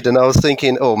offended. And I was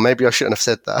thinking, oh, maybe I shouldn't have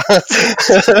said that.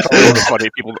 Funny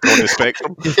people on the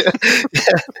spectrum.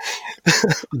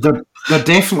 There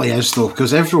definitely is, though,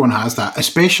 because everyone has that.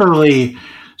 Especially,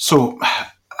 so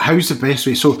how's the best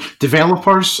way? So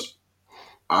developers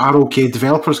are okay.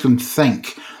 Developers can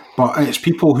think, but it's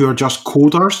people who are just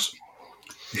coders,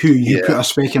 who you put a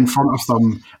spec in front of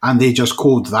them and they just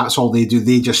code. That's all they do.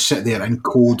 They just sit there and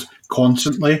code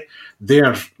constantly.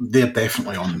 They're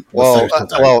definitely on. Well,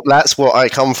 that's what I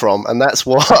come from, and that's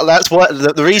what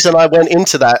the reason I went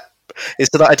into that is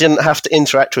that I didn't have to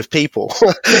interact with people.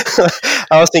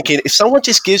 I was thinking, if someone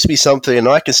just gives me something and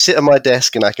I can sit at my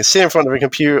desk and I can sit in front of a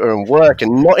computer and work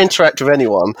and not interact with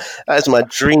anyone, that is my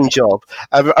dream job.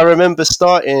 I remember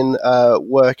starting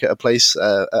work at a place,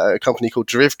 a company called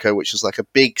Derivco, which was like a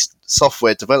big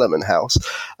software development house.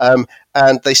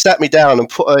 And they sat me down and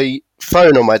put a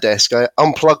phone on my desk. I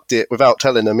unplugged it without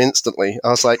telling them instantly. I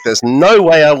was like, there's no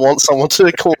way I want someone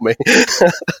to call me.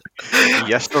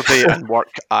 Yesterday at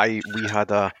work, we had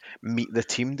a meet the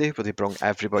team day where they brought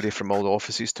everybody from all the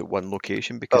offices to one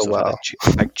location because of a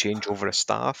big changeover of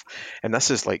staff. And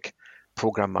this is like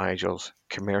program managers,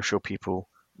 commercial people,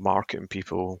 marketing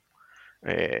people,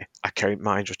 account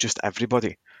managers, just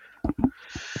everybody.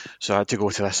 So I had to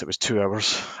go to this. It was 2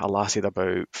 hours. I lasted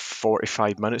about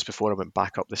 45 minutes before I went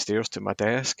back up the stairs to my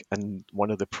desk, and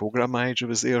one of the program managers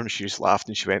was there, and she just laughed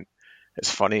and she went, "It's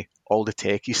funny, all the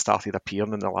techies started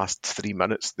appearing in the last 3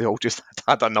 minutes. They all just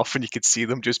had enough and you could see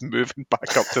them just moving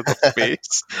back up to their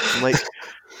space." I'm like,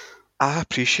 I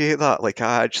appreciate that. Like,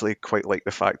 I actually quite like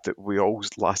the fact that we all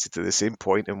lasted to the same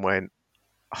point and went,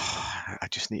 I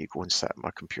just need to go and sit at my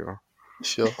computer.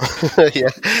 Sure. Yeah.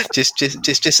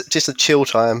 Just a chill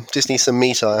time. Just need some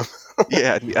me time.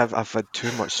 Yeah, I've had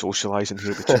too much socialising here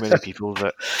with too many people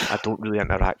that I don't really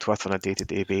interact with on a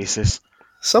day-to-day basis.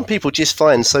 Some people just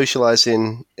find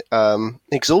socialising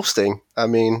exhausting. I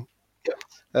mean,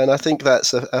 and I think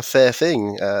that's a fair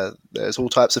thing. There's all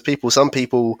types of people. Some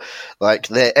people, like,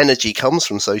 their energy comes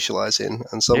from socialising,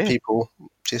 and some people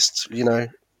just,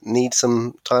 need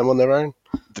some time on their own.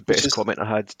 The best comment I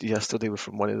had yesterday was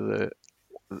from one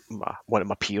of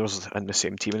my peers in the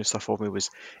same team and stuff of me was,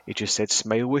 he just said,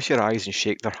 "Smile with your eyes and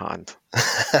shake their hand."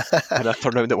 And I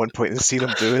turned around at one point and seen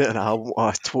him doing it, and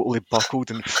I totally buckled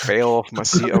and fell off my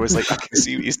seat. I was like, I can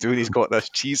see what he's doing. He's got this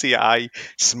cheesy eye,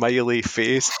 smiley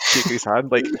face, shaking his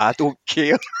hand like, I don't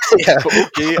care. Yeah.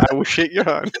 Okay, I will shake your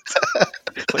hand.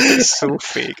 Like, it's so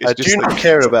fake. It's I do not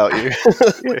care about you.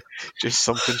 Yeah, just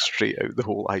something straight out the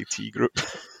whole IT group.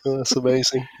 Oh, that's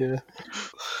amazing. Yeah.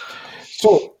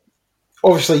 So,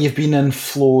 obviously, you've been in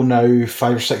Flow now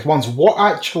 5 or 6 months. What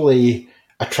actually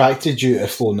attracted you to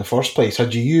Flow in the first place?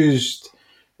 Had you used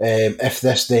If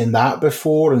This Then That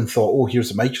before and thought, oh, here's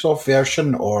the Microsoft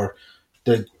version, or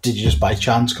did you just by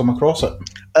chance come across it?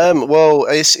 Well,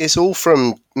 it's all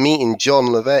from meeting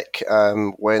John Levesque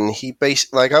when he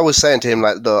I was saying to him,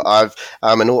 like, look,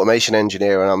 I'm an automation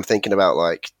engineer and I'm thinking about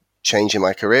like changing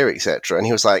my career, etc. And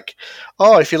he was like,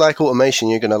 oh, if you like automation,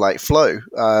 you're going to like Flow.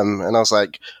 And I was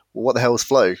like, what the hell is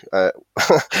Flow?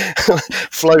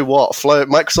 Flow what? Flow,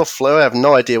 Microsoft Flow? I have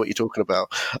no idea what you're talking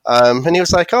about. And he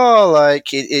was like, oh,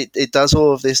 like it does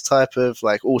all of this type of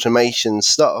like automation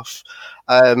stuff.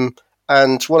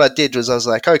 And what I did was I was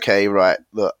like, okay, right,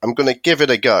 look, I'm going to give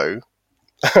it a go.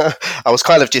 I was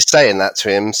kind of just saying that to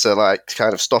him, so like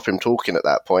kind of stop him talking at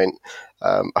that point.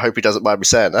 I hope he doesn't mind me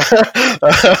saying that.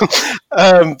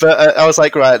 But I was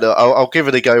like, right, look, I'll give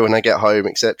it a go when I get home,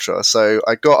 etc. So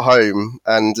I got home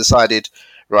and decided,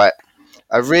 right,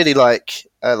 I really like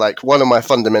one of my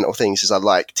fundamental things is I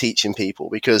like teaching people,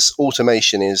 because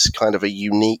automation is kind of a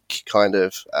unique kind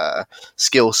of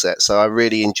skill set. So I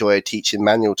really enjoy teaching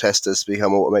manual testers to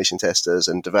become automation testers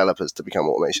and developers to become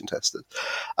automation testers.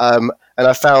 And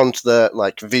I found that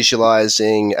like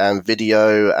visualizing and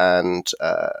video and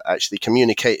actually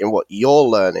communicating what you're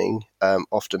learning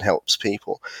often helps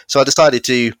people. So I decided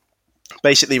to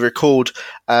basically record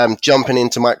jumping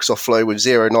into Microsoft Flow with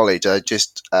zero knowledge. I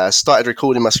just started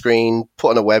recording my screen,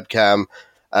 put on a webcam,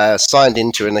 signed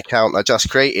into an account I just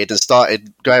created and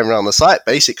started going around the site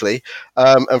basically.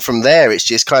 And from there, it's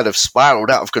just kind of spiraled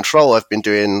out of control. I've been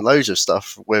doing loads of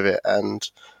stuff with it, and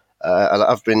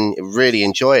I've been really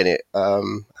enjoying it.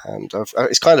 And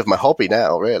it's kind of my hobby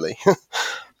now, really.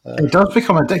 It does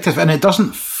become addictive, and it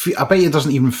doesn't. I bet it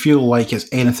doesn't even feel like it's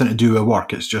anything to do with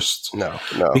work. It's just no.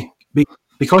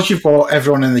 Because you've got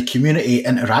everyone in the community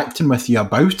interacting with you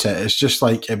about it. It's just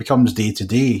like it becomes day to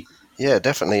day. Yeah,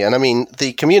 definitely. And I mean,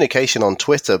 the communication on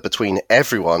Twitter between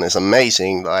everyone is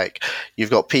amazing. Like, you've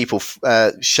got people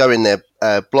showing their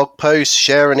blog posts,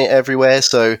 sharing it everywhere.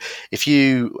 So if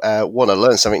you want to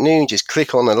learn something new, just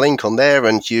click on a link on there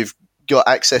and you've got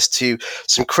access to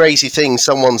some crazy things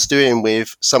someone's doing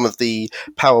with some of the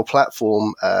Power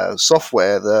Platform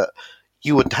software that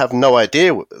you would have no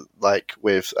idea. Like,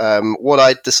 with what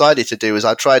I decided to do is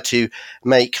I tried to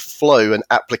make Flow an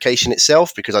application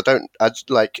itself, because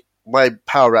my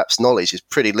Power Apps knowledge is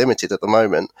pretty limited at the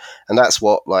moment, and that's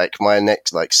what like my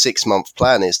next 6-month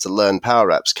plan is, to learn Power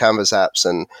Apps, Canvas apps,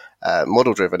 and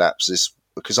model driven apps, is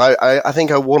because I think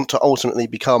I want to ultimately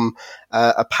become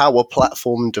a Power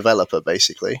Platform developer,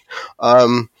 basically,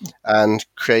 and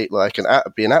create like an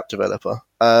app, be an app developer.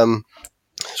 So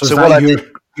is that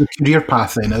your career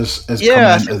path then?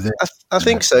 Yeah, I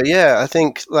think so. Yeah, I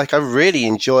think like I really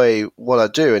enjoy what I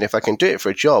do, and if I can do it for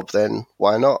a job, then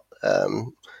why not?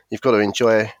 You've got to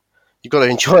enjoy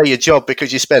your job,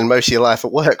 because you spend most of your life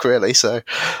at work, really. So,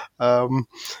 but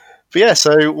yeah.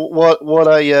 So what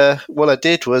I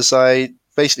did was I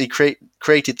basically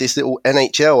created this little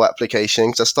NHL application,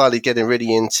 because I started getting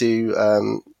really into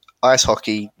ice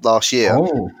hockey last year.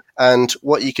 Oh. And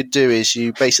what you could do is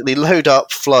you basically load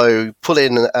up Flow, pull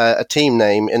in a team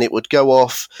name, and it would go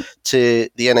off to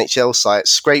the NHL site,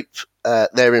 scrape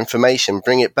their information,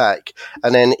 bring it back,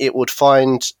 and then it would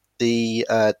find the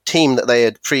team that they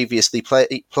had previously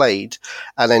played,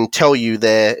 and then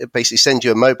basically send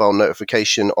you a mobile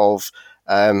notification of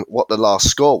what the last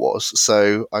score was.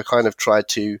 So I kind of tried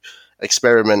to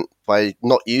experiment by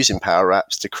not using Power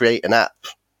Apps to create an app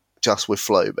just with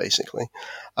Flow, basically.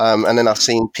 And then I've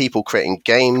seen people creating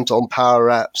games on Power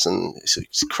Apps, and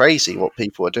it's crazy what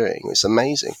people are doing. It's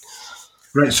amazing.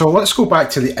 Right, so let's go back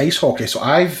to the ice hockey. So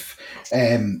I've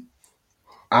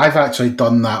actually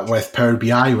done that with Power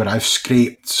BI, where I've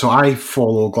scraped. So I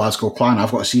follow Glasgow Clan.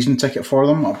 I've got a season ticket for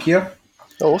them up here.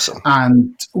 Awesome.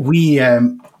 And we,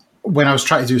 when I was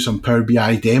trying to do some Power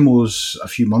BI demos a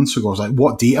few months ago, I was like,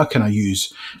 what data can I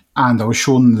use? And I was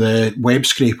shown the web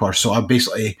scraper. So I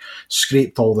basically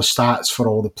scraped all the stats for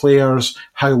all the players,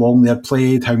 how long they'd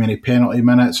played, how many penalty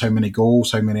minutes, how many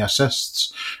goals, how many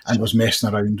assists, and was messing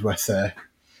around with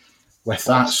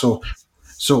that. So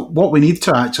what we need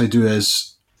to actually do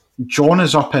is, John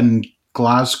is up in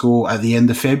Glasgow at the end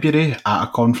of February at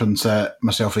a conference that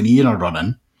myself and Ian are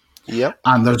running. Yep.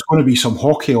 And there's going to be some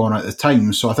hockey on at the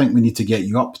time, so I think we need to get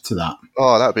you up to that.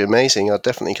 Oh, that'd be amazing. I'd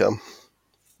definitely come.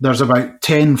 There's about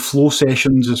 10 flow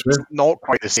sessions as well. Not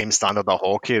quite the same standard of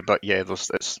hockey, but yeah,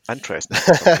 it's interesting.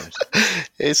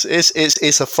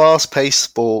 It's a fast-paced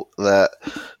sport that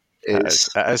it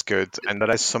is good, and there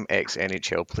is some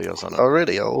ex-NHL players on it. Oh,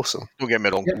 really? Oh, awesome. Don't get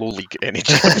me wrong, low league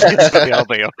NHL players, but they are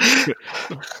there.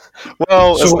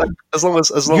 Well, so, as long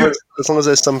as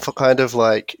there's some kind of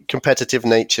like competitive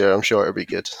nature, I'm sure it'll be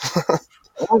good.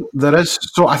 There is.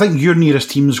 So I think your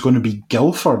nearest team is going to be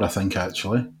Guildford, I think,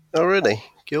 actually. Oh, really?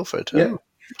 Guildford? Yeah.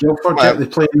 Guildford, they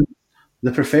play in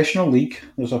the professional league.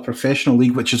 There's a professional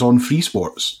league which is on Free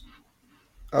Sports.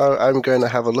 I'm going to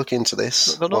have a look into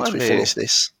this once we finish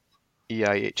this.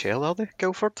 EIHL, are they,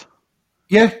 Guildford?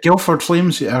 Yeah, Guildford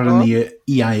Flames are in the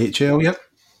EIHL, yeah.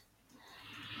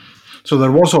 So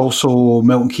there was also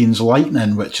Milton Keynes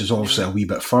Lightning, which is obviously a wee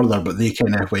bit further, but they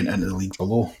kind of went into the league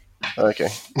below. Okay.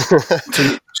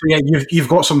 so yeah, you've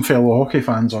got some fellow hockey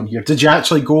fans on here. Did you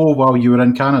actually go while you were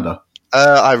in Canada?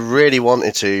 I really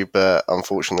wanted to, but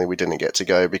unfortunately we didn't get to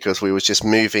go because we was just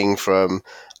moving from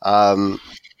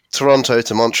Toronto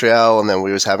to Montreal, and then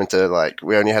we was having to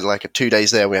we only had 2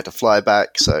 days there. And we had to fly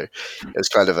back, so it was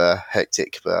kind of a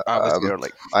hectic. But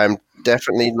I'm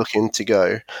definitely looking to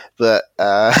go. But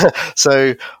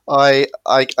so I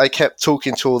kept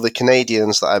talking to all the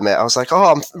Canadians that I met. I was like,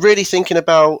 I'm really thinking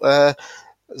about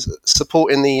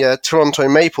supporting the Toronto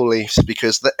Maple Leafs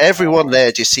because everyone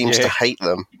there just seems to hate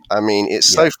them. I mean, it's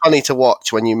so funny to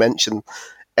watch when you mention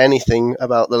anything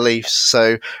about the Leafs.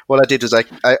 So what I did was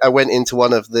I went into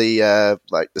one of the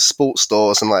the sports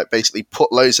stores and basically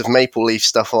put loads of Maple Leaf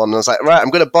stuff on. And I was like, right, I'm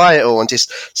going to buy it all, and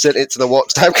just sent it to the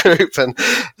WhatsApp group and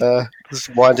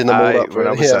just winding them all up.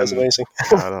 It was amazing. I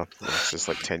don't know, this is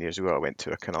 10 years ago. I went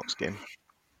to a Canucks game.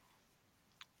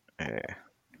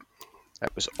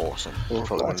 It was awesome.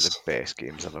 Probably one of the best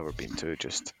games I've ever been to.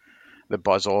 Just the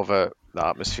buzz of it, the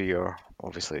atmosphere.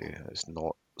 Obviously, it's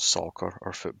not soccer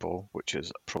or football, which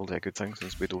is probably a good thing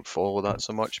since we don't follow that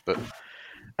so much, but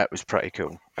it was pretty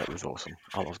cool. It was awesome.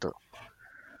 I loved it.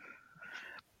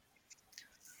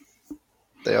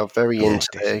 They are very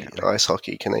into ice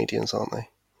hockey, Canadians, aren't they?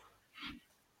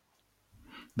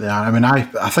 They are. I mean,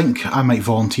 I think I might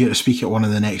volunteer to speak at one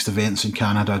of the next events in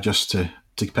Canada just to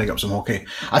pick up some hockey.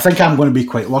 I think I'm going to be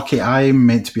quite lucky. I'm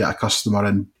meant to be at a customer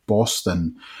in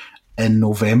Boston in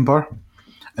November,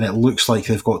 and it looks like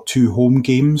they've got 2 home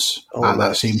games at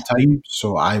that same time,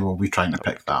 so I will be trying to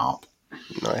pick that up.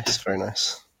 Nice, very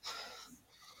nice.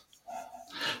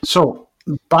 So,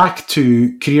 back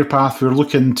to career path, we're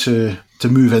looking to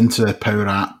move into Power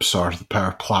Apps or the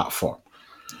Power Platform.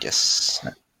 Yes.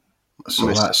 So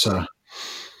that's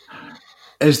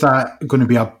is that going to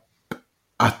be a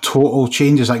total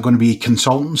change? Is that going to be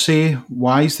consultancy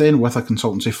wise then with a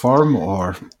consultancy firm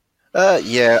or?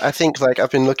 Yeah, I think like I've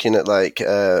been looking at like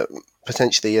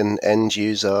potentially an end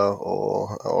user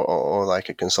or like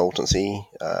a consultancy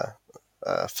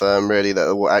firm really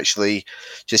that will actually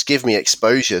just give me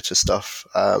exposure to stuff.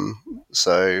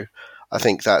 So I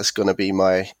think that's going to be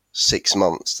my 6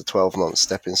 months to 12 months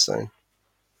stepping stone.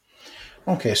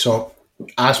 Okay, so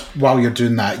while you're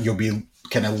doing that, you'll be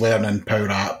kind of learning Power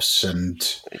Apps and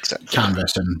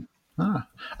Canvas and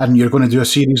you're going to do a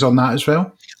series on that as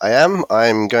well? I am.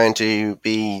 I'm going to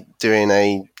be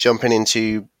doing jumping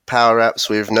into Power Apps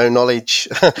with no knowledge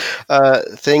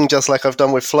thing, just like I've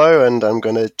done with Flow, and I'm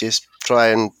going to just try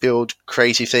and build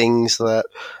crazy things that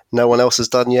no one else has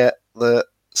done yet,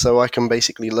 so I can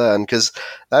basically learn, because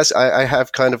I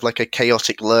have kind of like a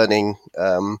chaotic learning.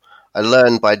 I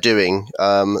learn by doing,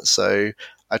 so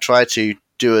I try to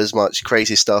do as much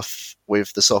crazy stuff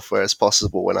with the software as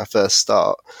possible when I first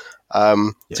start,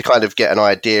 to kind of get an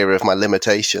idea of my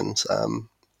limitations,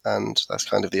 and that's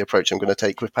kind of the approach I'm going to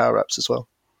take with Power Apps as well.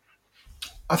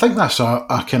 I think that's a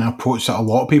kind of approach that a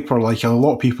lot of people are like. A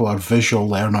lot of people are visual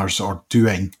learners or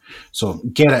doing. So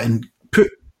get it and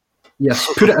put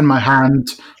it in my hand,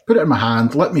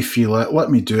 let me feel it,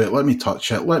 let me do it, let me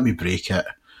touch it, let me break it.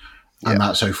 And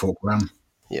that's how folk learn.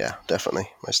 Yeah, definitely.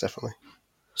 Most definitely.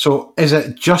 So is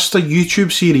it just a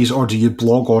YouTube series or do you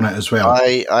blog on it as well?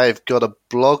 I've got a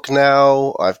blog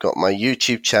now, I've got my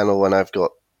YouTube channel, and I've got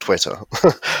Twitter.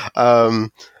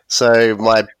 So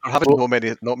my having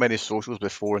not many socials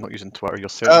before, not using Twitter, you're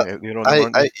certainly out there on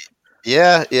them, aren't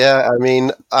you? Yeah. I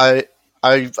mean,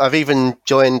 I've even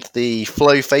joined the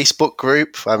Flow Facebook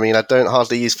group. I mean, I don't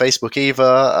hardly use Facebook either.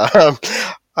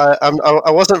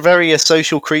 I wasn't very a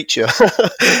social creature,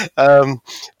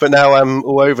 but now I'm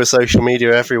all over social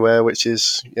media everywhere, which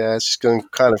is it's just going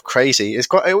kind of crazy. It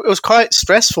was quite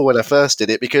stressful when I first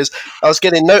did it because I was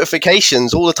getting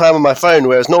notifications all the time on my phone,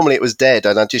 whereas normally it was dead,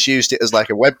 and I just used it as like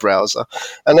a web browser,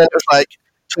 and then it was like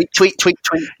tweet.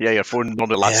 Yeah, your phone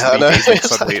normally lasts 3 days and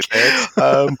suddenly it's dead.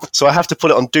 So I have to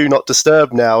put it on Do Not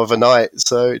Disturb now overnight,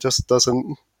 so it just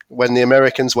doesn't. When the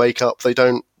Americans wake up, they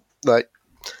don't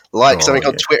like something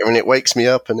on Twitter and it wakes me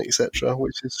up and etc.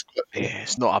 Which is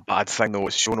it's not a bad thing though.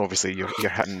 It's shown obviously you're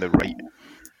hitting the right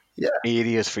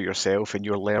areas for yourself and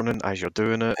you're learning as you're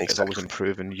doing it. Exactly. It's always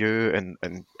improving you and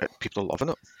people are loving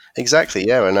it. Exactly,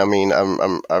 yeah. And I mean,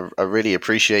 I really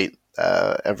appreciate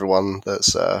everyone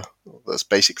that's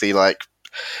basically like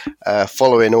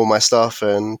following all my stuff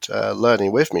and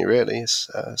learning with me. Really, it's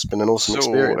been an awesome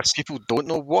experience. If people don't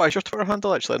know, what is your Twitter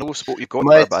handle? Actually, I know you've got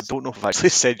that, but I don't know if I've actually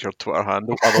said your Twitter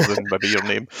handle other than maybe your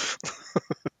name.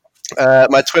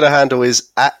 My Twitter handle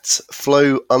is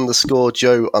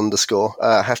 @flow_Joe_.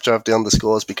 I have to have the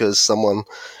underscores because someone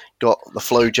got the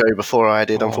Flow Joe before I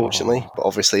did, unfortunately. But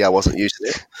obviously, I wasn't using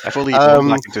it. If only you'd known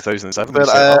back in 2007.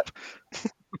 But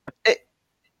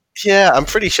yeah, I'm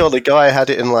pretty sure the guy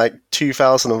had it in like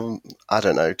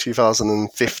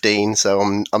 2015. So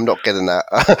I'm not getting that.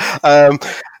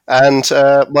 And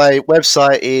my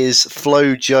website is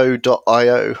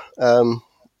flowjoe.io,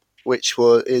 which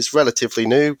is relatively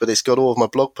new, but it's got all of my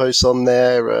blog posts on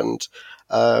there, and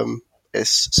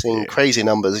it's seen crazy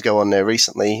numbers go on there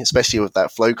recently, especially with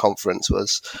that Flow conference.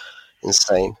 Was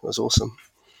insane. It was awesome.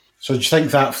 So do you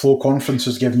think that Flow conference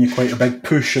has given you quite a big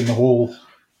push in the whole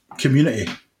community?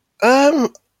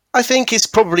 I think it's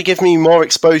probably given me more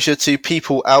exposure to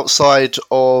people outside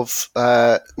of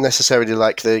necessarily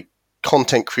like the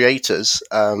content creators,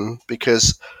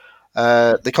 because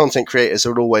the content creators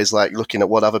are always like looking at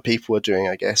what other people are doing,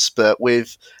 I guess. But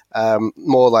with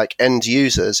more like end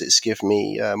users, it's given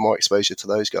me more exposure to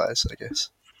those guys, I guess.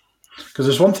 Because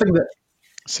there's one thing that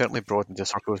certainly broadened the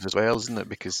circles as well, isn't it?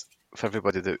 Because for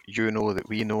everybody that you know, that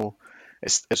we know,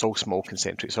 it's all small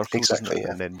concentric circles, exactly, isn't it?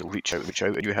 And then they'll reach out,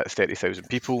 and you hit 30,000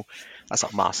 people. That's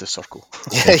a massive circle.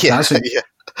 That's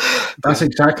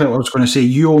exactly what I was going to say.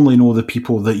 You only know the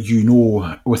people that you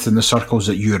know within the circles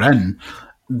that you're in.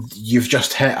 You've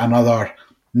just hit another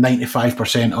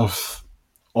 95% of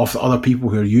the other people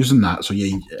who are using that. So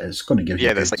it's going to give you.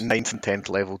 Yeah, there's like 9th and 10th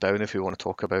level down if we want to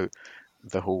talk about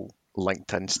the whole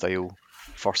LinkedIn style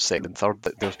first, second, and third,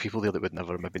 that there's people there that would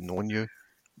never maybe known you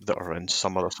that are in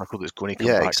some other circle that's going to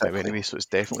come back now anyway. So it's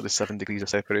definitely the 7 degrees of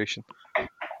separation.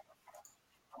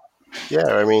 Yeah,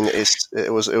 I mean,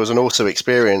 it was an awesome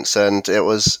experience, and it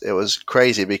was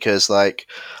crazy because, like,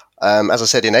 as I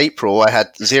said, in April I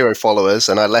had 0 followers,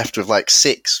 and I left with like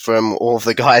 6 from all of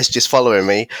the guys just following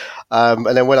me. And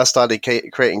then when I started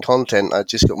creating content, I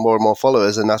just got more and more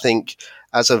followers, and I think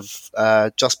as of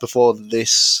just before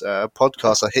this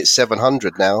podcast, I hit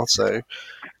 700 now. So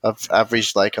I've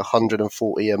averaged like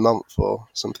 140 a month or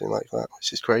something like that,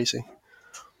 which is crazy.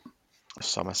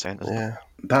 Some ascent. Yeah,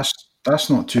 that's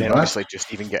not too bad. Obviously,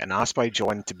 just even getting asked by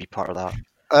John to be part of that.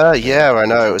 Yeah, I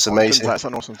know, it was amazing. That's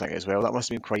an awesome thing as well. That must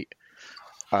have been quite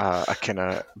a kind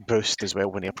of boost as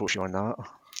well when he approached you on that.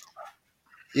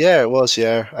 Yeah, it was.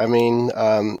 Yeah, I mean,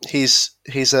 he's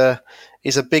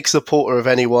a big supporter of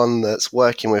anyone that's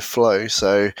working with Flow.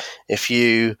 So if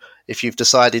you've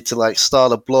decided to like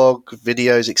start a blog,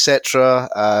 videos, etc.,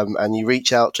 and you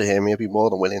reach out to him, he'll be more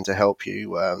than willing to help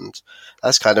you. And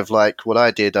that's kind of like what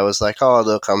I did. I was like, oh,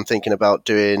 look, I'm thinking about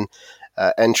doing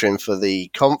entering for the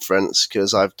conference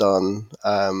because I've done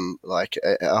like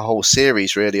a whole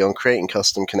series really on creating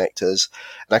custom connectors,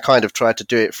 and I kind of tried to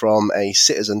do it from a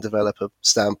citizen developer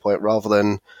standpoint rather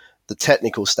than the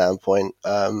technical standpoint,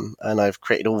 and I've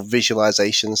created all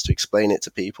visualizations to explain it to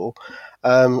people.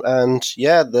 And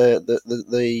yeah,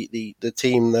 the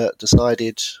team that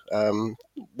decided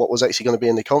what was actually going to be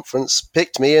in the conference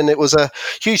picked me, and it was a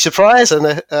huge surprise, and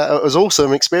it was an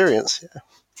awesome experience.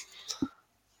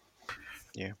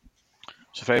 Yeah.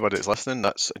 So for anybody that's listening,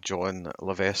 that's John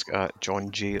Levesque at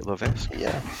John J. Levesque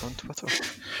on Twitter.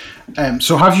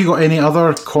 So have you got any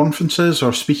other conferences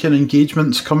or speaking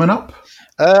engagements coming up?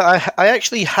 I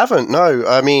actually haven't. No,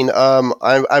 I mean,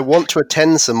 I want to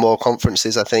attend some more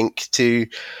conferences. I think to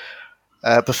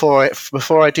before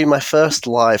I do my first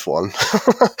live one,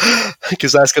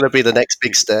 because that's going to be the next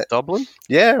big step. Dublin?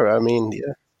 Yeah, I mean,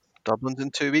 yeah. Dublin's in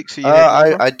 2 weeks.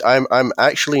 I'm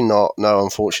actually not. No,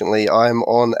 unfortunately, I'm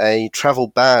on a travel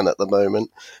ban at the moment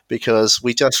because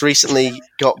we just recently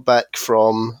got back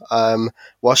from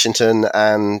Washington,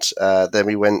 and then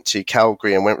we went to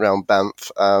Calgary and went around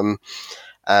Banff.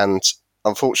 And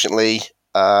unfortunately,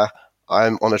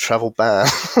 I'm on a travel ban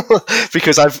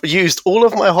because I've used all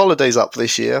of my holidays up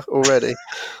this year already.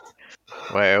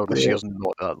 Well, this year's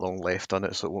not that long left on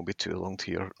it, so it won't be too long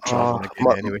to your traveling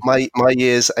again anyway. My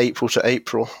year's April to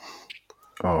April.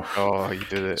 Oh, you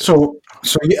did it. So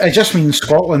it just means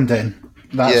Scotland then?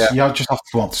 You just have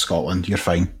to go up to Scotland, you're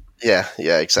fine. Yeah,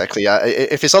 exactly.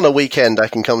 If it's on a weekend, I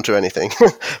can come to anything.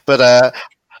 But I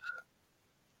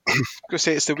was going to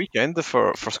say it's the weekend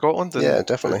for Scotland. And yeah,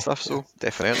 definitely. Stuff, so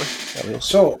definitely.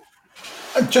 So,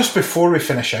 just before we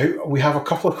finish out, we have a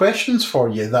couple of questions for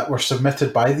you that were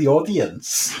submitted by the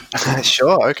audience.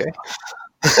 Sure, okay.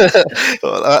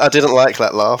 Well, I didn't like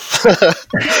that laugh.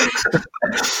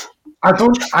 I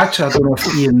don't know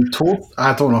if Ian told.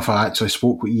 I don't know if I actually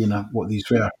spoke with Ian what these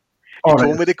were. He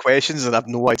told me the questions, and I have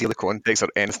no idea the context or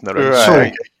anything around. Right.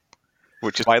 Sorry.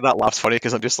 Which is why that laugh's funny,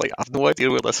 because I'm just like, I have no idea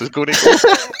where this is going to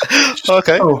go.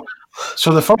 Okay.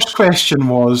 So the first question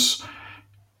was,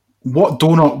 what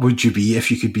donut would you be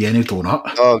if you could be any donut?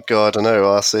 Oh God, I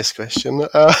know. Ask this question.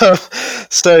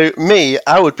 So me,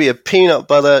 I would be a peanut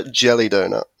butter jelly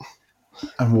donut.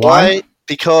 And why?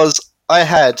 Because I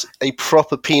had a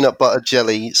proper peanut butter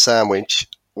jelly sandwich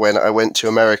when I went to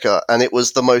America, and it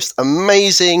was the most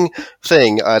amazing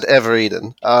thing I'd ever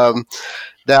eaten.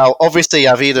 Now, obviously,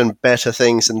 I've eaten better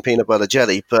things than peanut butter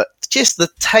jelly, but just the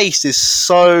taste is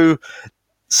so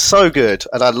good.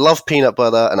 And I love peanut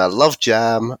butter, and I love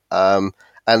jam. And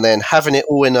then having it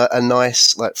all in a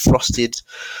nice, like frosted,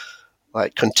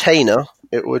 like container,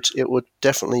 it would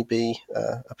definitely be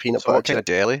a peanut butter. What kind of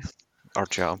jelly or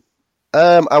jam?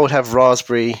 I would have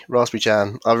raspberry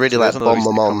jam. I really like Bon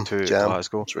Maman jam.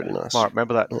 Glasgow. It's really nice. Mark,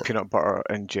 remember that peanut butter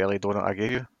and jelly donut I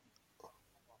gave you?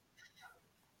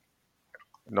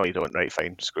 No, you don't. Right,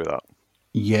 fine. Screw that.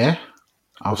 Yeah.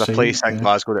 There's a place in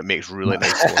Glasgow that makes really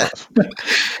nice donuts.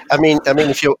 I mean,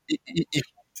 if you're...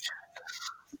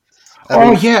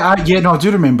 I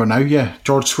do remember now. Yeah,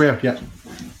 George Square. Yeah.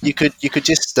 You could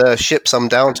just ship some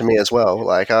down to me as well.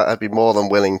 Like I'd be more than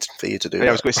willing for you to do that.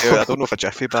 I was going to say, I don't know if a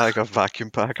Jiffy bag or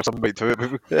vacuum pack or something might do it.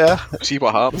 But yeah. See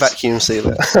what happens. Vacuum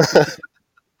seal it.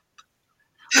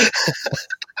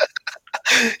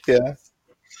 Yeah.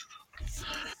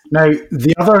 Now,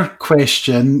 the other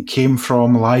question came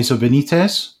from Eliza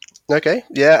Benitez. Okay.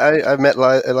 Yeah, I met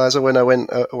Eliza when I went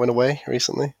away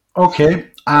recently. Okay,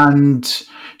 and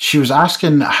she was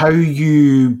asking how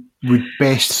you would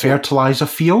best fertilise a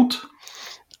field.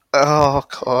 Oh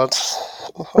God.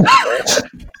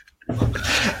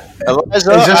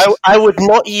 Eliza, I would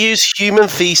not use human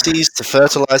feces to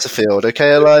fertilize a field.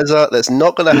 Okay, Eliza, that's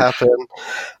not going to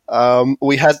happen.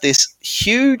 We had this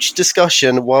huge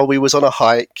discussion while we was on a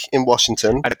hike in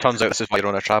Washington, and it turns out this is why you're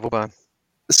on a travel ban.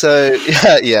 So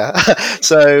yeah.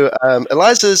 So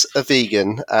Eliza's a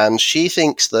vegan, and she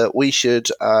thinks that we should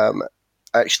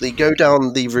actually go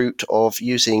down the route of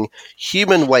using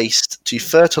human waste to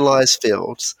fertilize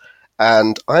fields.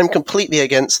 And I'm completely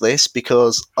against this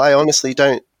because I honestly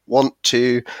don't want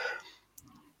to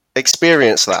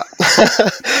experience that.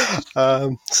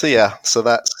 So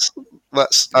that's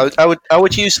I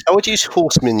would use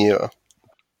horse manure.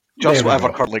 Just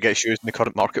whatever currently gets used in the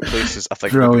current marketplace is, I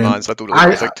think, Brilliant. the demands. I don't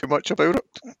really think too much about it.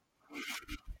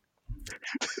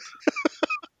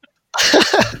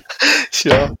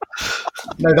 Sure.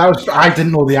 No, I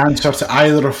didn't know the answer to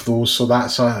either of those, so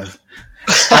that's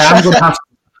I'm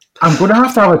going to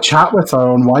have a chat with her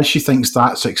on why she thinks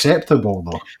that's acceptable,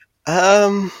 though.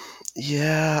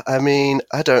 Yeah, I mean,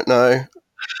 I don't know.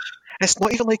 It's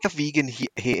not even like a vegan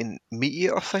hating meat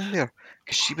eater thing there,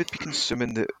 because she would be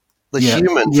consuming the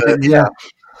human. Yeah.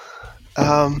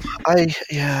 And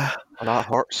that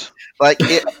hurts.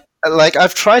 Like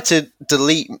I've tried to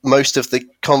delete most of the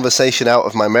conversation out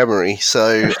of my memory,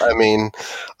 so I mean,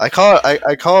 I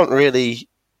can't really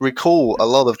recall a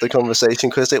lot of the conversation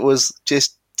because it was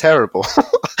just terrible.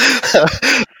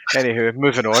 Anywho,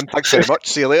 moving on. Thanks very much.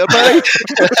 See you later, Barry.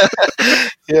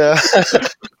 Yeah.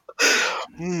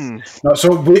 No,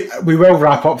 so we will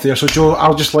wrap up there. So Joe,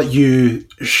 I'll just let you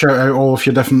shout out all of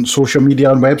your different social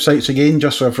media and websites again,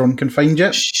 just so everyone can find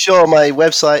you. Sure, my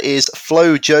website is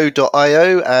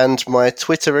flowjoe.io and my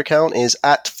Twitter account is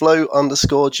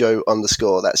 @flow_joe_.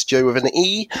 That's Joe with an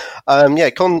E.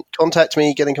 Contact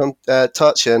me, get in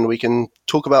touch, and we can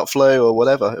talk about Flow or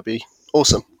whatever. It'd be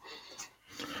awesome.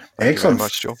 Excellent. Thank you very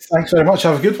much, Joe. Thanks very much.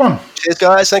 Have a good one. Cheers,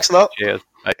 guys. Thanks a lot. Cheers.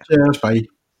 Bye. Cheers. Bye.